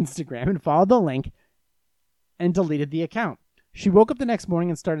delete Instagram and followed the link and deleted the account. She woke up the next morning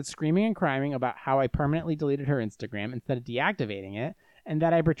and started screaming and crying about how I permanently deleted her Instagram instead of deactivating it, and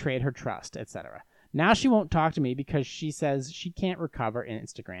that I betrayed her trust, etc. Now she won't talk to me because she says she can't recover in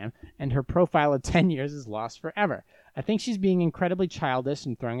Instagram, and her profile of 10 years is lost forever. I think she's being incredibly childish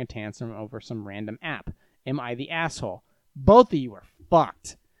and throwing a tantrum over some random app. Am I the asshole? Both of you are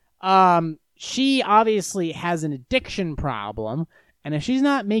fucked. She obviously has an addiction problem, and if she's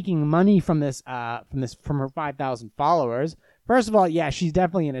not making money from her 5,000 followers, first of all, yeah, she's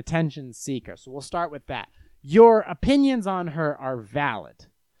definitely an attention seeker. So we'll start with that. Your opinions on her are valid.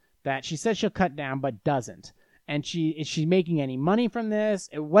 That she says she'll cut down but doesn't. And is she making any money from this?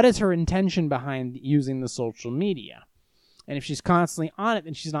 What is her intention behind using the social media? And if she's constantly on it,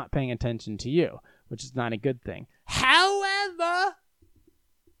 then she's not paying attention to you, which is not a good thing. However,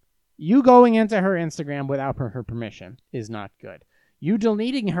 you going into her Instagram without her permission is not good. You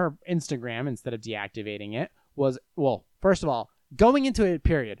deleting her Instagram instead of deactivating it was, well, first of all, going into it,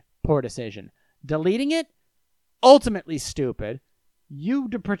 period, poor decision. Deleting it, ultimately stupid. You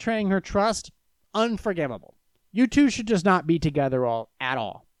betraying her trust, unforgivable. You two should just not be together at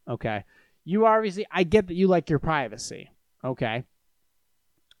all, okay? You obviously, I get that you like your privacy, okay?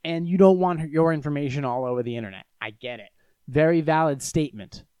 And you don't want your information all over the internet. I get it. Very valid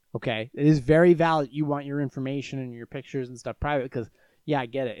statement, okay? It is very valid. You want your information and your pictures and stuff private because, yeah, I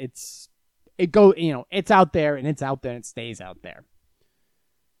get it. It's out there and it's out there and it stays out there.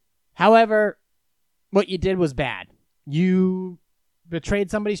 However, what you did was bad. You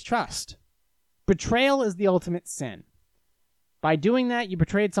betrayed somebody's trust. Betrayal is the ultimate sin. By doing that, you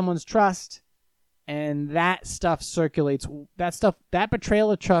betrayed someone's trust, and that stuff circulates. That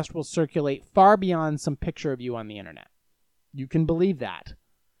betrayal of trust will circulate far beyond some picture of you on the internet. You can believe that.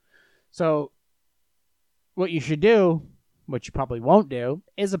 So, what you should do, which you probably won't do,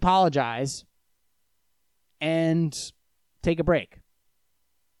 is apologize and take a break.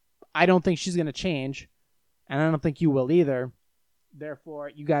 I don't think she's going to change, and I don't think you will either. Therefore,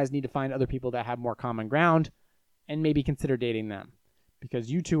 you guys need to find other people that have more common ground and maybe consider dating them,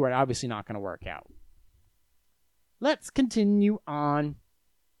 because you two are obviously not going to work out. Let's continue on.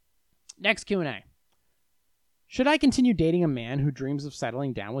 Next Q&A. Should I continue dating a man who dreams of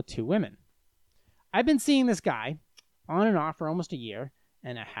settling down with 2 women? I've been seeing this guy on and off for almost a year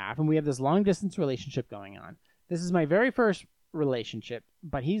and a half, and we have this long-distance relationship going on. This is my very first relationship,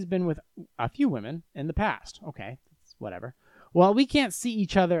 but he's been with a few women in the past. Okay, whatever. While we can't see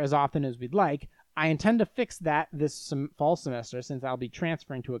each other as often as we'd like, I intend to fix that this fall semester since I'll be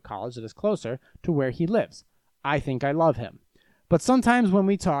transferring to a college that is closer to where he lives. I think I love him. But sometimes when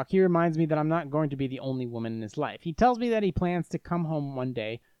we talk, he reminds me that I'm not going to be the only woman in his life. He tells me that he plans to come home one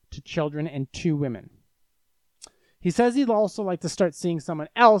day to children and 2 women. He says he'd also like to start seeing someone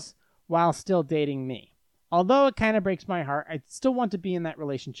else while still dating me. Although it kind of breaks my heart, I still want to be in that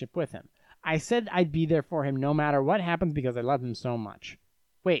relationship with him. I said I'd be there for him no matter what happens because I love him so much.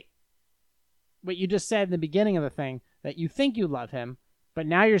 Wait, you just said in the beginning of the thing that you think you love him, but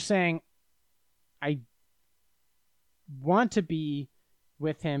now you're saying I want to be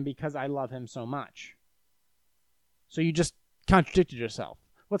with him because I love him so much. So you just contradicted yourself.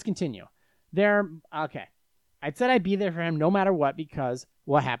 Let's continue. Okay. I said I'd be there for him no matter what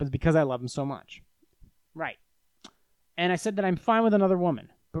happens because I love him so much. Right. And I said that I'm fine with another woman.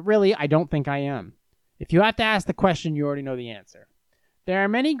 But really, I don't think I am. If you have to ask the question, you already know the answer. There are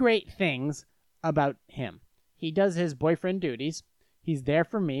many great things about him. He does his boyfriend duties. He's there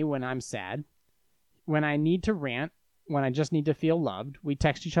for me when I'm sad. When I need to rant. When I just need to feel loved. We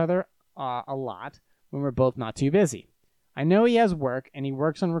text each other a lot when we're both not too busy. I know he has work, and he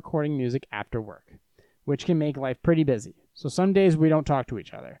works on recording music after work, which can make life pretty busy. So some days we don't talk to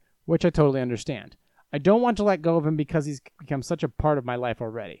each other, which I totally understand. I don't want to let go of him because he's become such a part of my life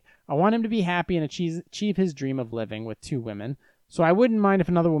already. I want him to be happy and achieve his dream of living with 2 women, so I wouldn't mind if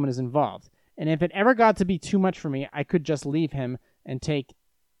another woman is involved. And if it ever got to be too much for me, I could just leave him and take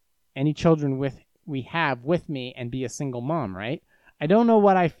any children we have with me and be a single mom, right? I don't know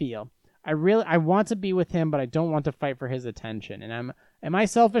what I feel. I want to be with him, but I don't want to fight for his attention. And am I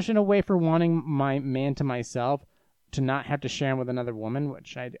selfish in a way for wanting my man to myself, to not have to share him with another woman?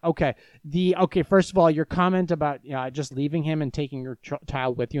 Okay. First of all, your comment about just leaving him and taking your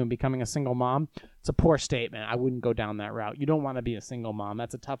child with you and becoming a single mom, it's a poor statement. I wouldn't go down that route. You don't want to be a single mom.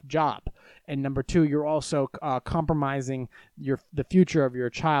 That's a tough job. And number 2, you're also compromising the future of your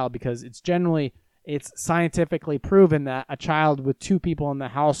child, because it's scientifically proven that a child with 2 people in the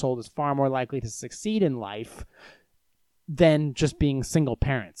household is far more likely to succeed in life than just being single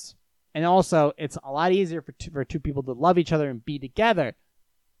parents. And also, it's a lot easier for two people to love each other and be together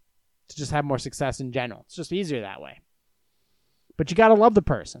to just have more success in general. It's just easier that way. But you got to love the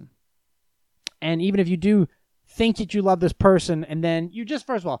person. And even if you do think that you love this person, and then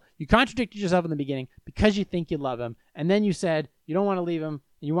first of all, you contradicted yourself in the beginning because you think you love him, and then you said you don't want to leave him,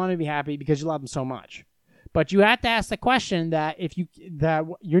 and you want to be happy because you love him so much. But you have to ask the question that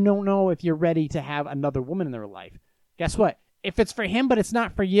you don't know if you're ready to have another woman in their life. Guess what? If it's for him but it's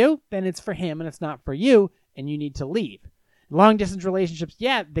not for you, then it's for him and it's not for you, and you need to leave. Long-distance relationships,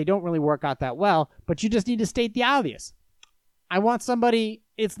 they don't really work out that well, but you just need to state the obvious. I want somebody,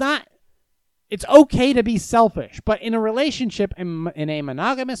 it's okay to be selfish, but in a relationship, in a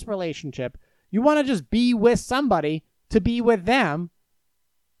monogamous relationship, you want to just be with somebody to be with them.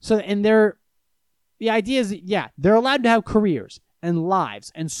 The idea is, they're allowed to have careers and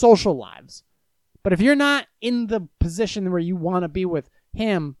lives and social lives. But if you're not in the position where you want to be with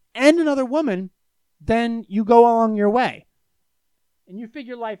him and another woman, then you go along your way. And you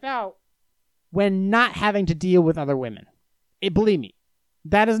figure life out when not having to deal with other women. Believe me,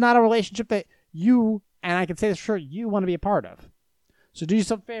 that is not a relationship that you, and I can say this for sure, you want to be a part of. So do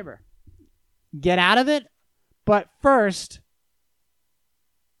yourself a favor. Get out of it, but first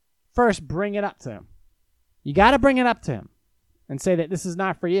bring it up to him. You got to bring it up to him and say that this is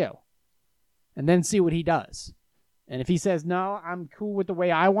not for you. And then see what he does. And if he says, no, I'm cool with the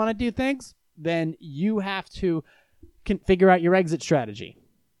way I want to do things, then you have to figure out your exit strategy.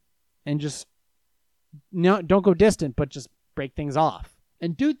 And just, don't go distant, but just break things off.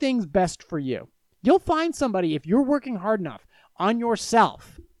 And do things best for you. You'll find somebody, if you're working hard enough on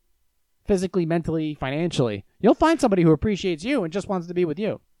yourself, physically, mentally, financially, you'll find somebody who appreciates you and just wants to be with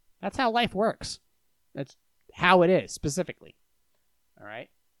you. That's how life works. That's how it is, specifically. All right?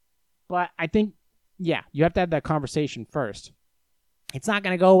 But I think, you have to have that conversation first. It's not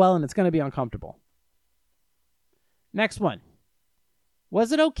going to go well, and it's going to be uncomfortable. Next one.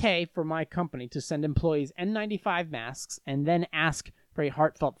 Was it okay for my company to send employees N95 masks and then ask for a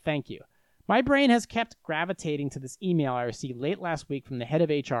heartfelt thank you? My brain has kept gravitating to this email I received late last week from the head of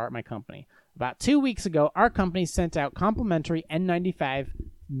HR at my company. About 2 weeks ago, our company sent out complimentary N95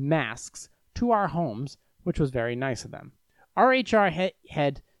 masks to our homes, which was very nice of them. Our HR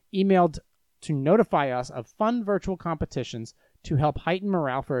head emailed to notify us of fun virtual competitions to help heighten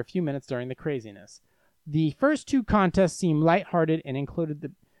morale for a few minutes during the craziness. The first 2 contests seemed lighthearted and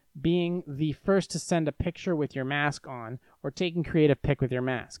included being the first to send a picture with your mask on or taking creative pic with your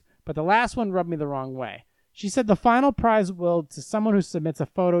mask. But the last one rubbed me the wrong way. She said the final prize will to someone who submits a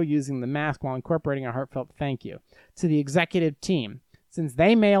photo using the mask while incorporating a heartfelt thank you to the executive team, since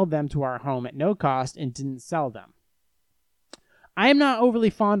they mailed them to our home at no cost and didn't sell them. I am not overly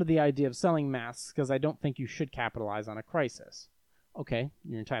fond of the idea of selling masks because I don't think you should capitalize on a crisis. Okay,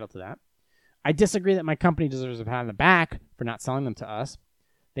 you're entitled to that. I disagree that my company deserves a pat on the back for not selling them to us.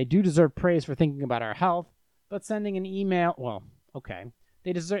 They do deserve praise for thinking about our health, but sending an email,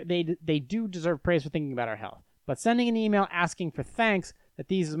 they do deserve praise for thinking about our health. But sending an email asking for thanks that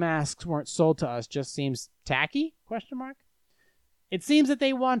these masks weren't sold to us just seems tacky? ? It seems that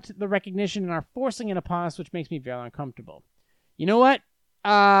they want the recognition and are forcing it upon us, which makes me very uncomfortable. You know what?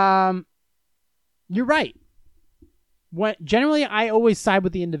 You're right. Generally, I always side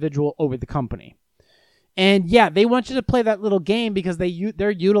with the individual over the company. And they want you to play that little game because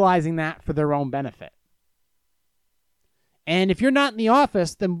they're utilizing that for their own benefit. And if you're not in the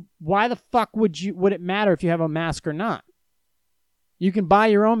office, then why the fuck would it matter if you have a mask or not? You can buy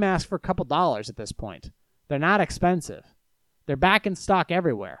your own mask for a couple dollars at this point. They're not expensive. They're back in stock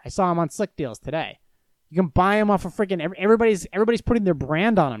everywhere. I saw them on Slick Deals today. You can buy them off of freaking everybody's putting their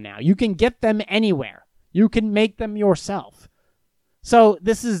brand on them now. You can get them anywhere. You can make them yourself. So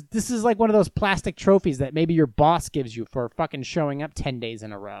this is like one of those plastic trophies that maybe your boss gives you for fucking showing up 10 days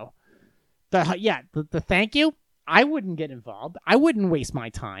in a row. The thank you, I wouldn't get involved. I wouldn't waste my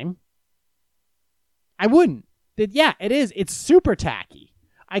time. I wouldn't. It is. It's super tacky.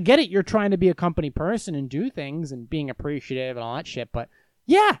 I get it. You're trying to be a company person and do things and being appreciative and all that shit. But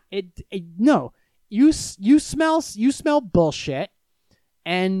yeah, no. You smell bullshit.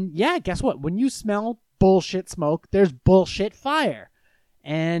 And yeah, guess what? When you smell bullshit smoke, there's bullshit fire.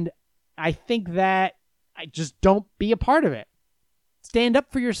 And I think that I just don't be a part of it. Stand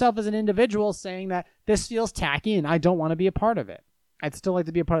up for yourself as an individual saying that this feels tacky and I don't want to be a part of it. I'd still like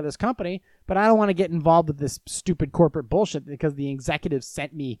to be a part of this company, but I don't want to get involved with this stupid corporate bullshit because the executives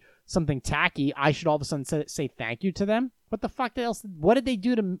sent me something tacky. I should all of a sudden say thank you to them. What the fuck else? What did they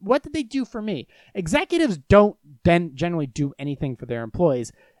do for me? Executives don't then generally do anything for their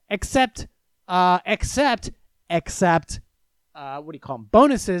employees except what do you call them?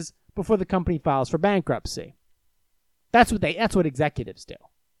 Bonuses before the company files for bankruptcy. That's what executives do.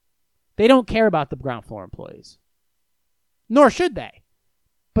 They don't care about the ground floor employees. Nor should they.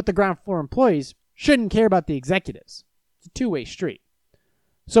 But the ground floor employees shouldn't care about the executives. It's a two-way street.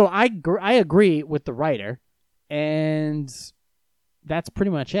 So I agree with the writer, and that's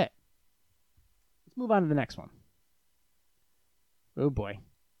pretty much it. Let's move on to the next one. Oh boy.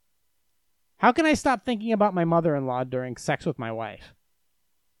 How can I stop thinking about my mother-in-law during sex with my wife?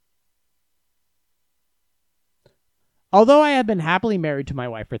 Although I have been happily married to my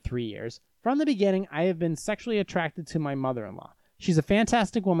wife for 3 years, from the beginning I have been sexually attracted to my mother-in-law. She's a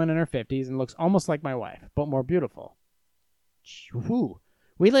fantastic woman in her 50s and looks almost like my wife, but more beautiful. Whew.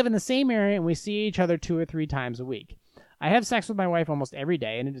 We live in the same area and we see each other 2 or 3 times a week. I have sex with my wife almost every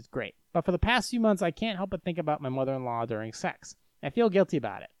day and it is great, but for the past few months I can't help but think about my mother-in-law during sex. I feel guilty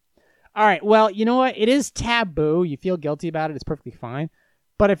about it. All right, well, you know what? It is taboo. You feel guilty about it. It's perfectly fine.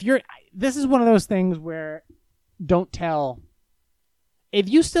 But this is one of those things where don't tell. If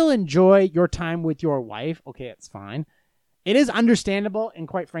you still enjoy your time with your wife, okay, it's fine. It is understandable and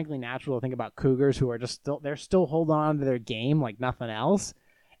quite frankly natural to think about cougars who are they're still holding on to their game like nothing else.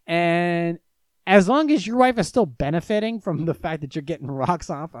 And as long as your wife is still benefiting from the fact that you're getting rocks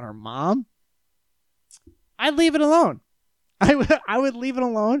off on her mom, I'd leave it alone. I would leave it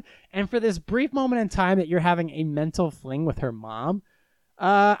alone. And for this brief moment in time that you're having a mental fling with her mom,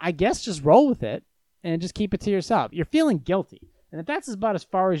 I guess just roll with it and just keep it to yourself. You're feeling guilty. And if that's about as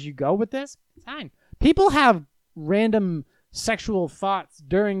far as you go with this, it's fine. People have random sexual thoughts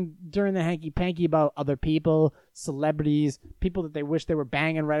during the hanky-panky about other people, celebrities, people that they wish they were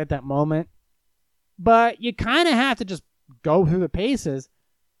banging right at that moment. But you kind of have to just go through the paces.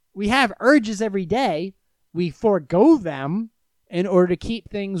 We have urges every day. We forego them in order to keep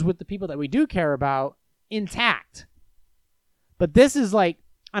things with the people that we do care about intact. But this is like,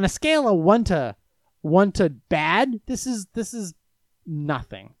 on a scale of 1 to bad, this is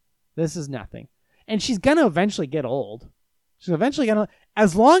nothing. This is nothing. And she's going to eventually get old. She's eventually going to,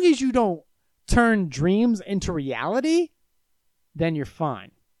 as long as you don't turn dreams into reality, then you're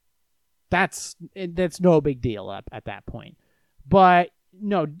fine. That's no big deal at that point. But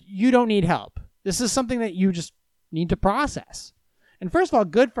no, you don't need help. This is something that you just need to process. And first of all,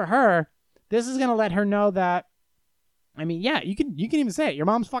 good for her. This is going to let her know that, I mean, yeah, you can even say it. Your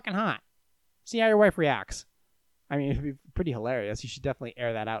mom's fucking hot. See how your wife reacts. I mean, it'd be pretty hilarious. You should definitely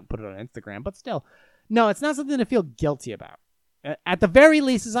air that out and put it on Instagram. But still, no, it's not something to feel guilty about. At the very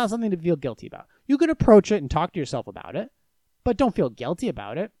least, it's not something to feel guilty about. You could approach it and talk to yourself about it, but don't feel guilty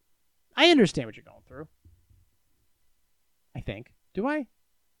about it. I understand what you're going through. I think. Do I?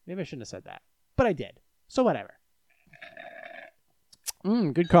 Maybe I shouldn't have said that. But I did. So whatever.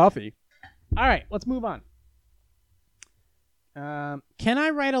 Good coffee. All right, let's move on. Can I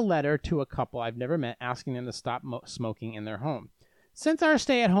write a letter to a couple I've never met asking them to stop smoking in their home? Since our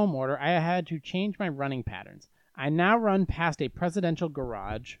stay-at-home order, I had to change my running patterns. I now run past a residential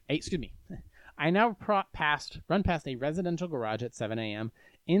garage. Run past a residential garage at 7 a.m.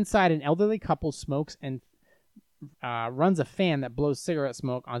 Inside, an elderly couple smokes and runs a fan that blows cigarette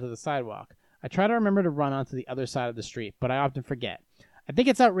smoke onto the sidewalk. I try to remember to run onto the other side of the street, but I often forget. I think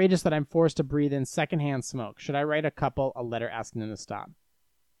it's outrageous that I'm forced to breathe in secondhand smoke. Should I write a couple a letter asking them to stop?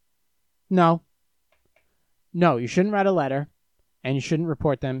 No. No, you shouldn't write a letter, and you shouldn't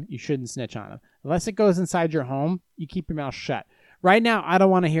report them. You shouldn't snitch on them. Unless it goes inside your home, you keep your mouth shut. Right now, I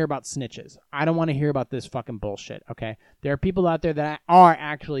don't want to hear about snitches. I don't want to hear about this fucking bullshit, okay? There are people out there that are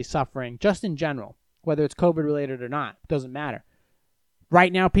actually suffering, just in general, whether it's COVID-related or not. It doesn't matter.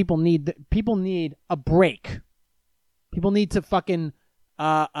 Right now, people need a break. People need to fucking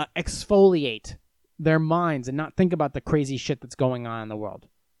exfoliate their minds and not think about the crazy shit that's going on in the world,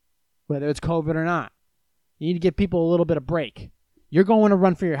 whether it's COVID or not. You need to give people a little bit of break. You're going to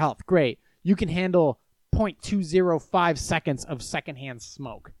run for your health. Great. You can handle 0.205 seconds of secondhand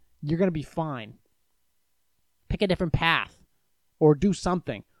smoke. You're going to be fine. Pick a different path or do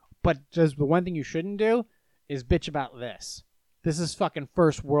something. But just the one thing you shouldn't do is bitch about this. This is fucking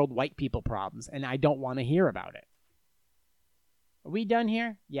first world white people problems, and I don't want to hear about it. Are we done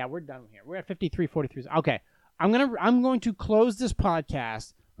here? Yeah, we're done here. We're at 53:43. Okay. I'm going to close this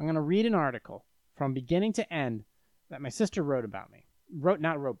podcast. I'm going to read an article from beginning to end that my sister wrote about me. Wrote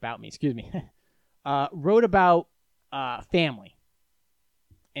about family.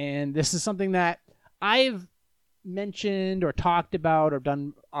 And this is something that I've mentioned or talked about or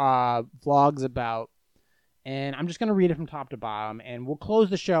done vlogs about. And I'm just going to read it from top to bottom, and we'll close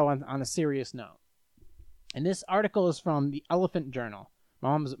the show on a serious note. And this article is from the Elephant Journal.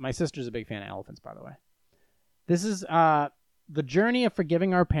 My sister's a big fan of elephants, by the way. This is the journey of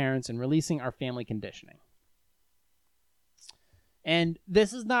forgiving our parents and releasing our family conditioning. And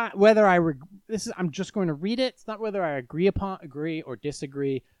this is not whether I'm just going to read it. It's not whether I agree or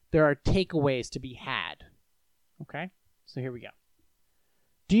disagree. There are takeaways to be had. Okay? So here we go.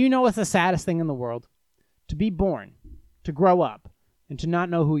 Do you know what's the saddest thing in the world? To be born, to grow up, and to not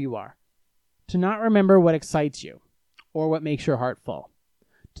know who you are. To not remember what excites you or what makes your heart full.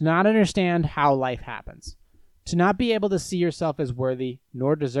 To not understand how life happens. To not be able to see yourself as worthy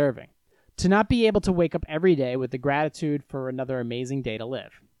nor deserving. To not be able to wake up every day with the gratitude for another amazing day to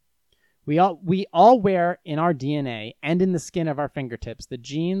live. We all wear in our DNA and in the skin of our fingertips the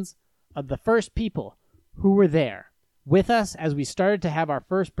genes of the first people who were there with us as we started to have our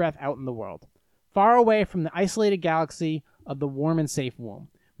first breath out in the world. Far away from the isolated galaxy of the warm and safe womb.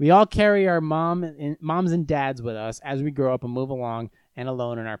 We all carry our moms and dads with us as we grow up and move along and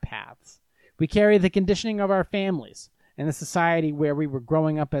alone in our paths. We carry the conditioning of our families and the society where we were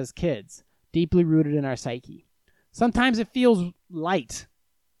growing up as kids, deeply rooted in our psyche. Sometimes it feels light,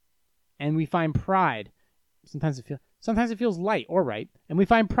 and we find pride. Sometimes it feels light or right, and we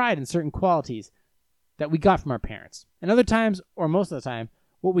find pride in certain qualities that we got from our parents. And other times, or most of the time,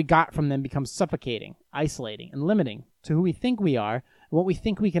 what we got from them becomes suffocating, isolating, and limiting to who we think we are and what we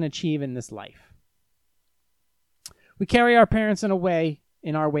think we can achieve in this life. We carry our parents in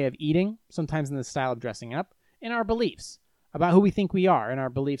our way of eating, sometimes in the style of dressing up, in our beliefs about who we think we are, and our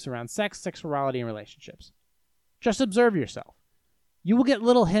beliefs around sex, sexuality, and relationships. Just observe yourself. You will get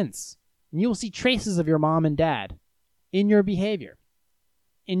little hints, and you will see traces of your mom and dad in your behavior,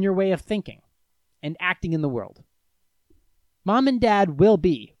 in your way of thinking, and acting in the world. Mom and dad will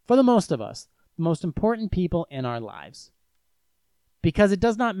be, for the most of us, the most important people in our lives. Because it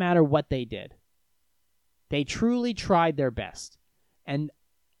does not matter what they did. They truly tried their best. And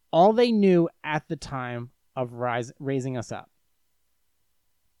all they knew at the time of raising us up.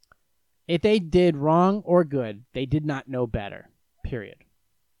 If they did wrong or good, they did not know better. Period.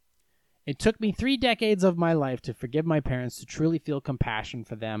 It took me 3 decades of my life to forgive my parents, to truly feel compassion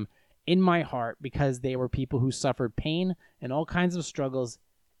for them in my heart, because they were people who suffered pain and all kinds of struggles,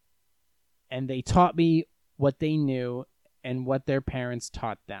 and they taught me what they knew and what their parents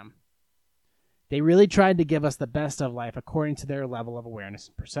taught them. They really tried to give us the best of life according to their level of awareness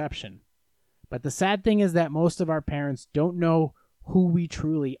and perception. But the sad thing is that most of our parents don't know who we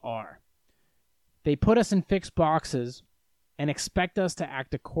truly are. They put us in fixed boxes and expect us to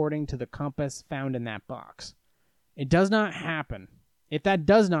act according to the compass found in that box. It does not happen. If that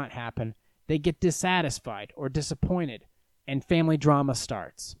does not happen, they get dissatisfied or disappointed, and family drama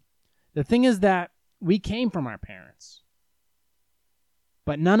starts. The thing is that we came from our parents,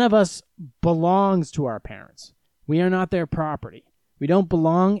 but none of us belongs to our parents. We are not their property. We don't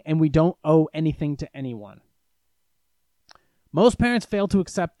belong, and we don't owe anything to anyone. Most parents fail to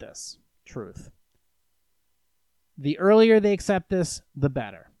accept this truth. The earlier they accept this, the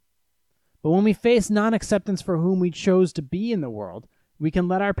better. But when we face non-acceptance for whom we chose to be in the world, we can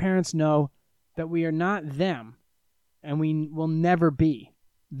let our parents know that we are not them, and we will never be,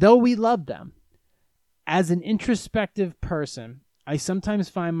 though we love them. As an introspective person, I sometimes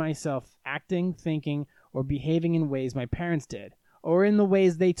find myself acting, thinking, or behaving in ways my parents did, or in the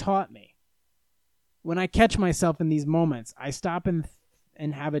ways they taught me. When I catch myself in these moments, I stop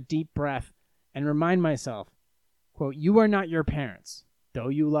and have a deep breath and remind myself, quote, "You are not your parents, though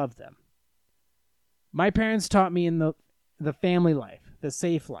you love them." My parents taught me in the family life, the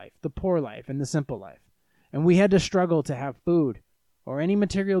safe life, the poor life, and the simple life. And we had to struggle to have food or any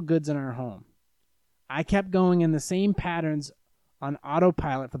material goods in our home. I kept going in the same patterns on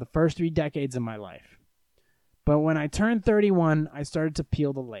autopilot for the first 3 decades of my life. But when I turned 31, I started to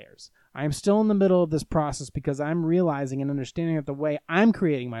peel the layers. I am still in the middle of this process because I'm realizing and understanding that the way I'm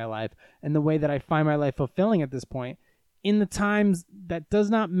creating my life and the way that I find my life fulfilling at this point in the times that does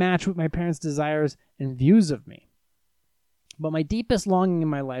not match with my parents' desires and views of me. But my deepest longing in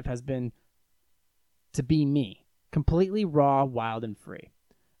my life has been to be me, completely raw, wild, and free.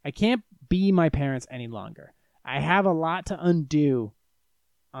 I can't be my parents any longer. I have a lot to undo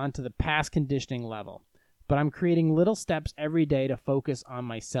onto the past conditioning level, but I'm creating little steps every day to focus on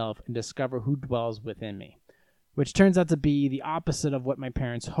myself and discover who dwells within me, which turns out to be the opposite of what my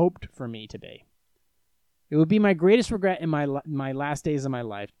parents hoped for me to be. It would be my greatest regret in my last days of my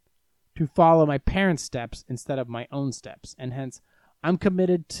life to follow my parents' steps instead of my own steps, and hence I'm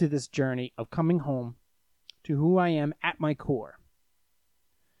committed to this journey of coming home to who I am at my core,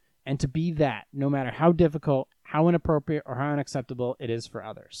 and to be that no matter how difficult, how inappropriate, or how unacceptable it is for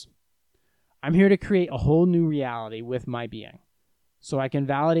others. I'm here to create a whole new reality with my being, so I can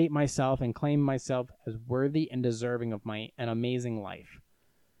validate myself and claim myself as worthy and deserving of an amazing life.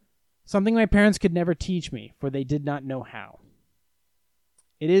 Something my parents could never teach me, for they did not know how.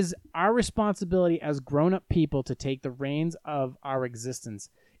 It is our responsibility as grown-up people to take the reins of our existence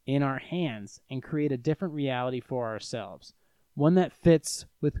in our hands and create a different reality for ourselves, one that fits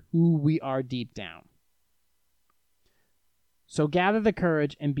with who we are deep down. So gather the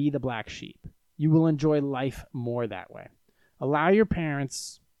courage and be the black sheep. You will enjoy life more that way. Allow your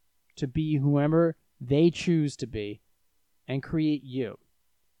parents to be whoever they choose to be and create you,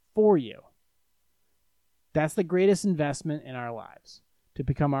 for you. That's the greatest investment in our lives, to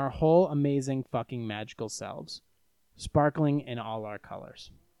become our whole amazing fucking magical selves, sparkling in all our colors.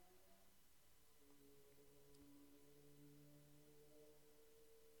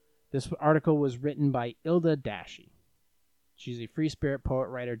 This article was written by Ilda Dashi. She's a free spirit poet,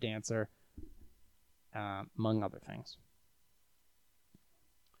 writer, dancer, among other things.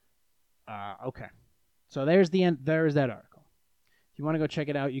 Okay. So there's the end. There's that article. If you want to go check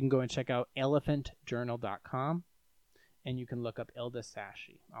it out, you can go and check out elephantjournal.com, and you can look up Ilda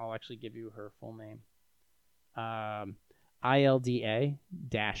Dashi. I'll actually give you her full name. ILDA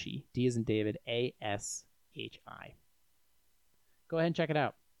Dashi. D as in David. ASHI. Go ahead and check it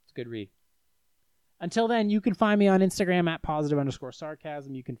out. It's a good read. Until then, you can find me on Instagram at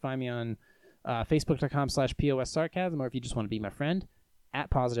 @positive_sarcasm. You can find me on Facebook.com/POS sarcasm, or if you just want to be my friend, at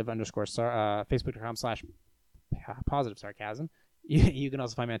Facebook.com/positive sarcasm. You can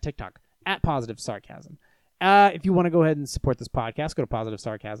also find me on TikTok at positive sarcasm. If you want to go ahead and support this podcast, go to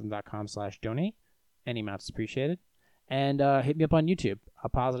positivesarcasm.com/donate. Any amount is appreciated. And hit me up on YouTube,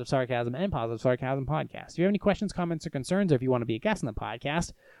 Positive Sarcasm and Positive Sarcasm Podcast. If you have any questions, comments, or concerns, or if you want to be a guest on the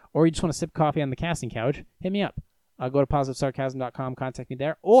podcast, or you just want to sip coffee on the casting couch, hit me up. Go to positivesarcasm.com, contact me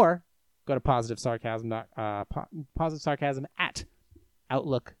there, or go to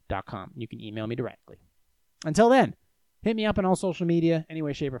positivesarcasm@outlook.com. You can email me directly. Until then, hit me up on all social media, any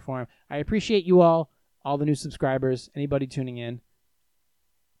way, shape, or form. I appreciate you all the new subscribers, anybody tuning in.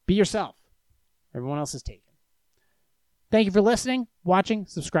 Be yourself. Everyone else is taken. Thank you for listening, watching,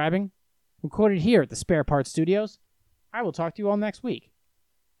 subscribing. Recorded here at the Spare Parts Studios. I will talk to you all next week.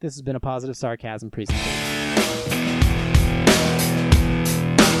 This has been a Positive Sarcasm presentation.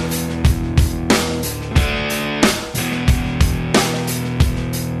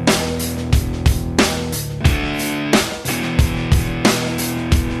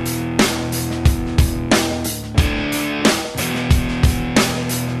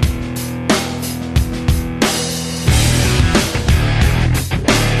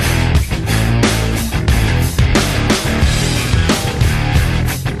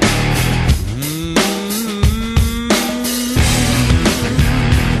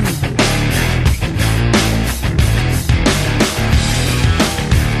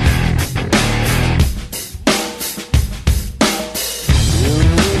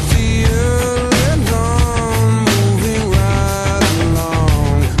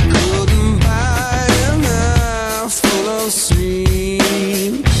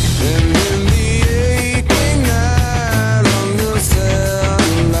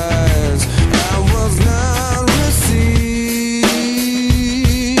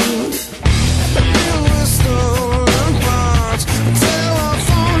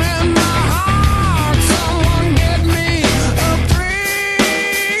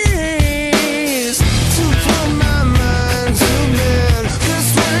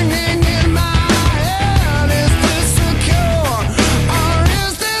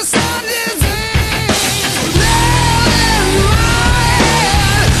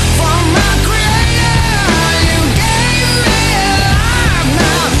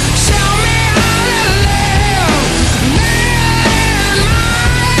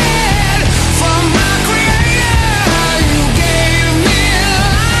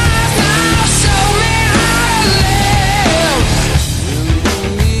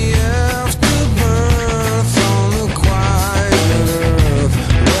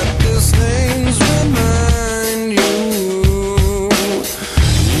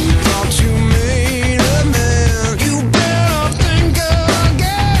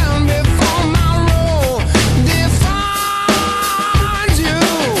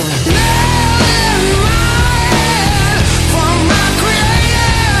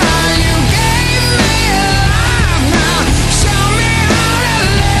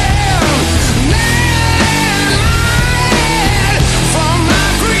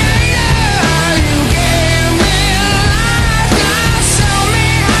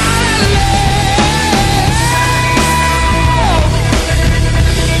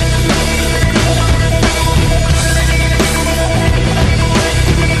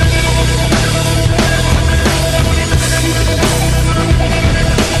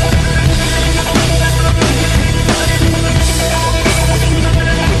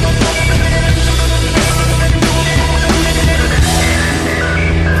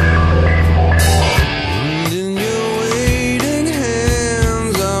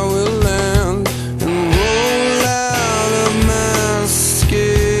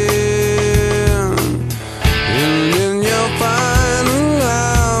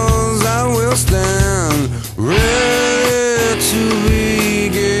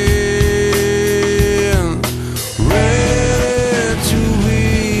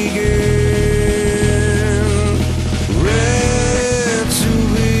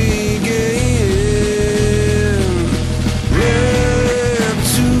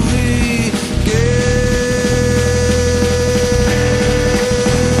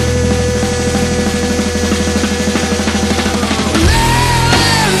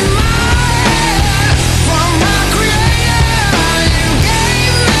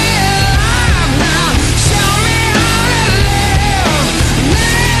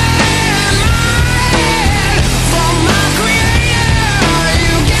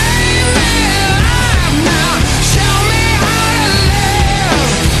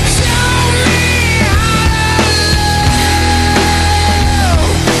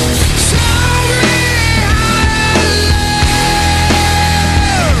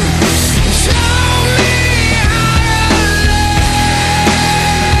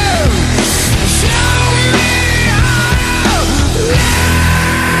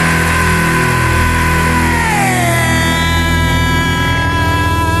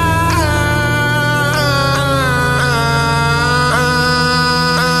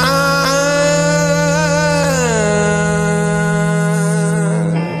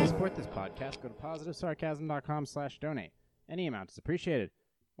 podcast, go to positivesarcasm.com/donate. Any amount is appreciated.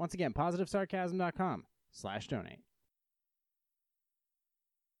 Once again, positivesarcasm.com/donate.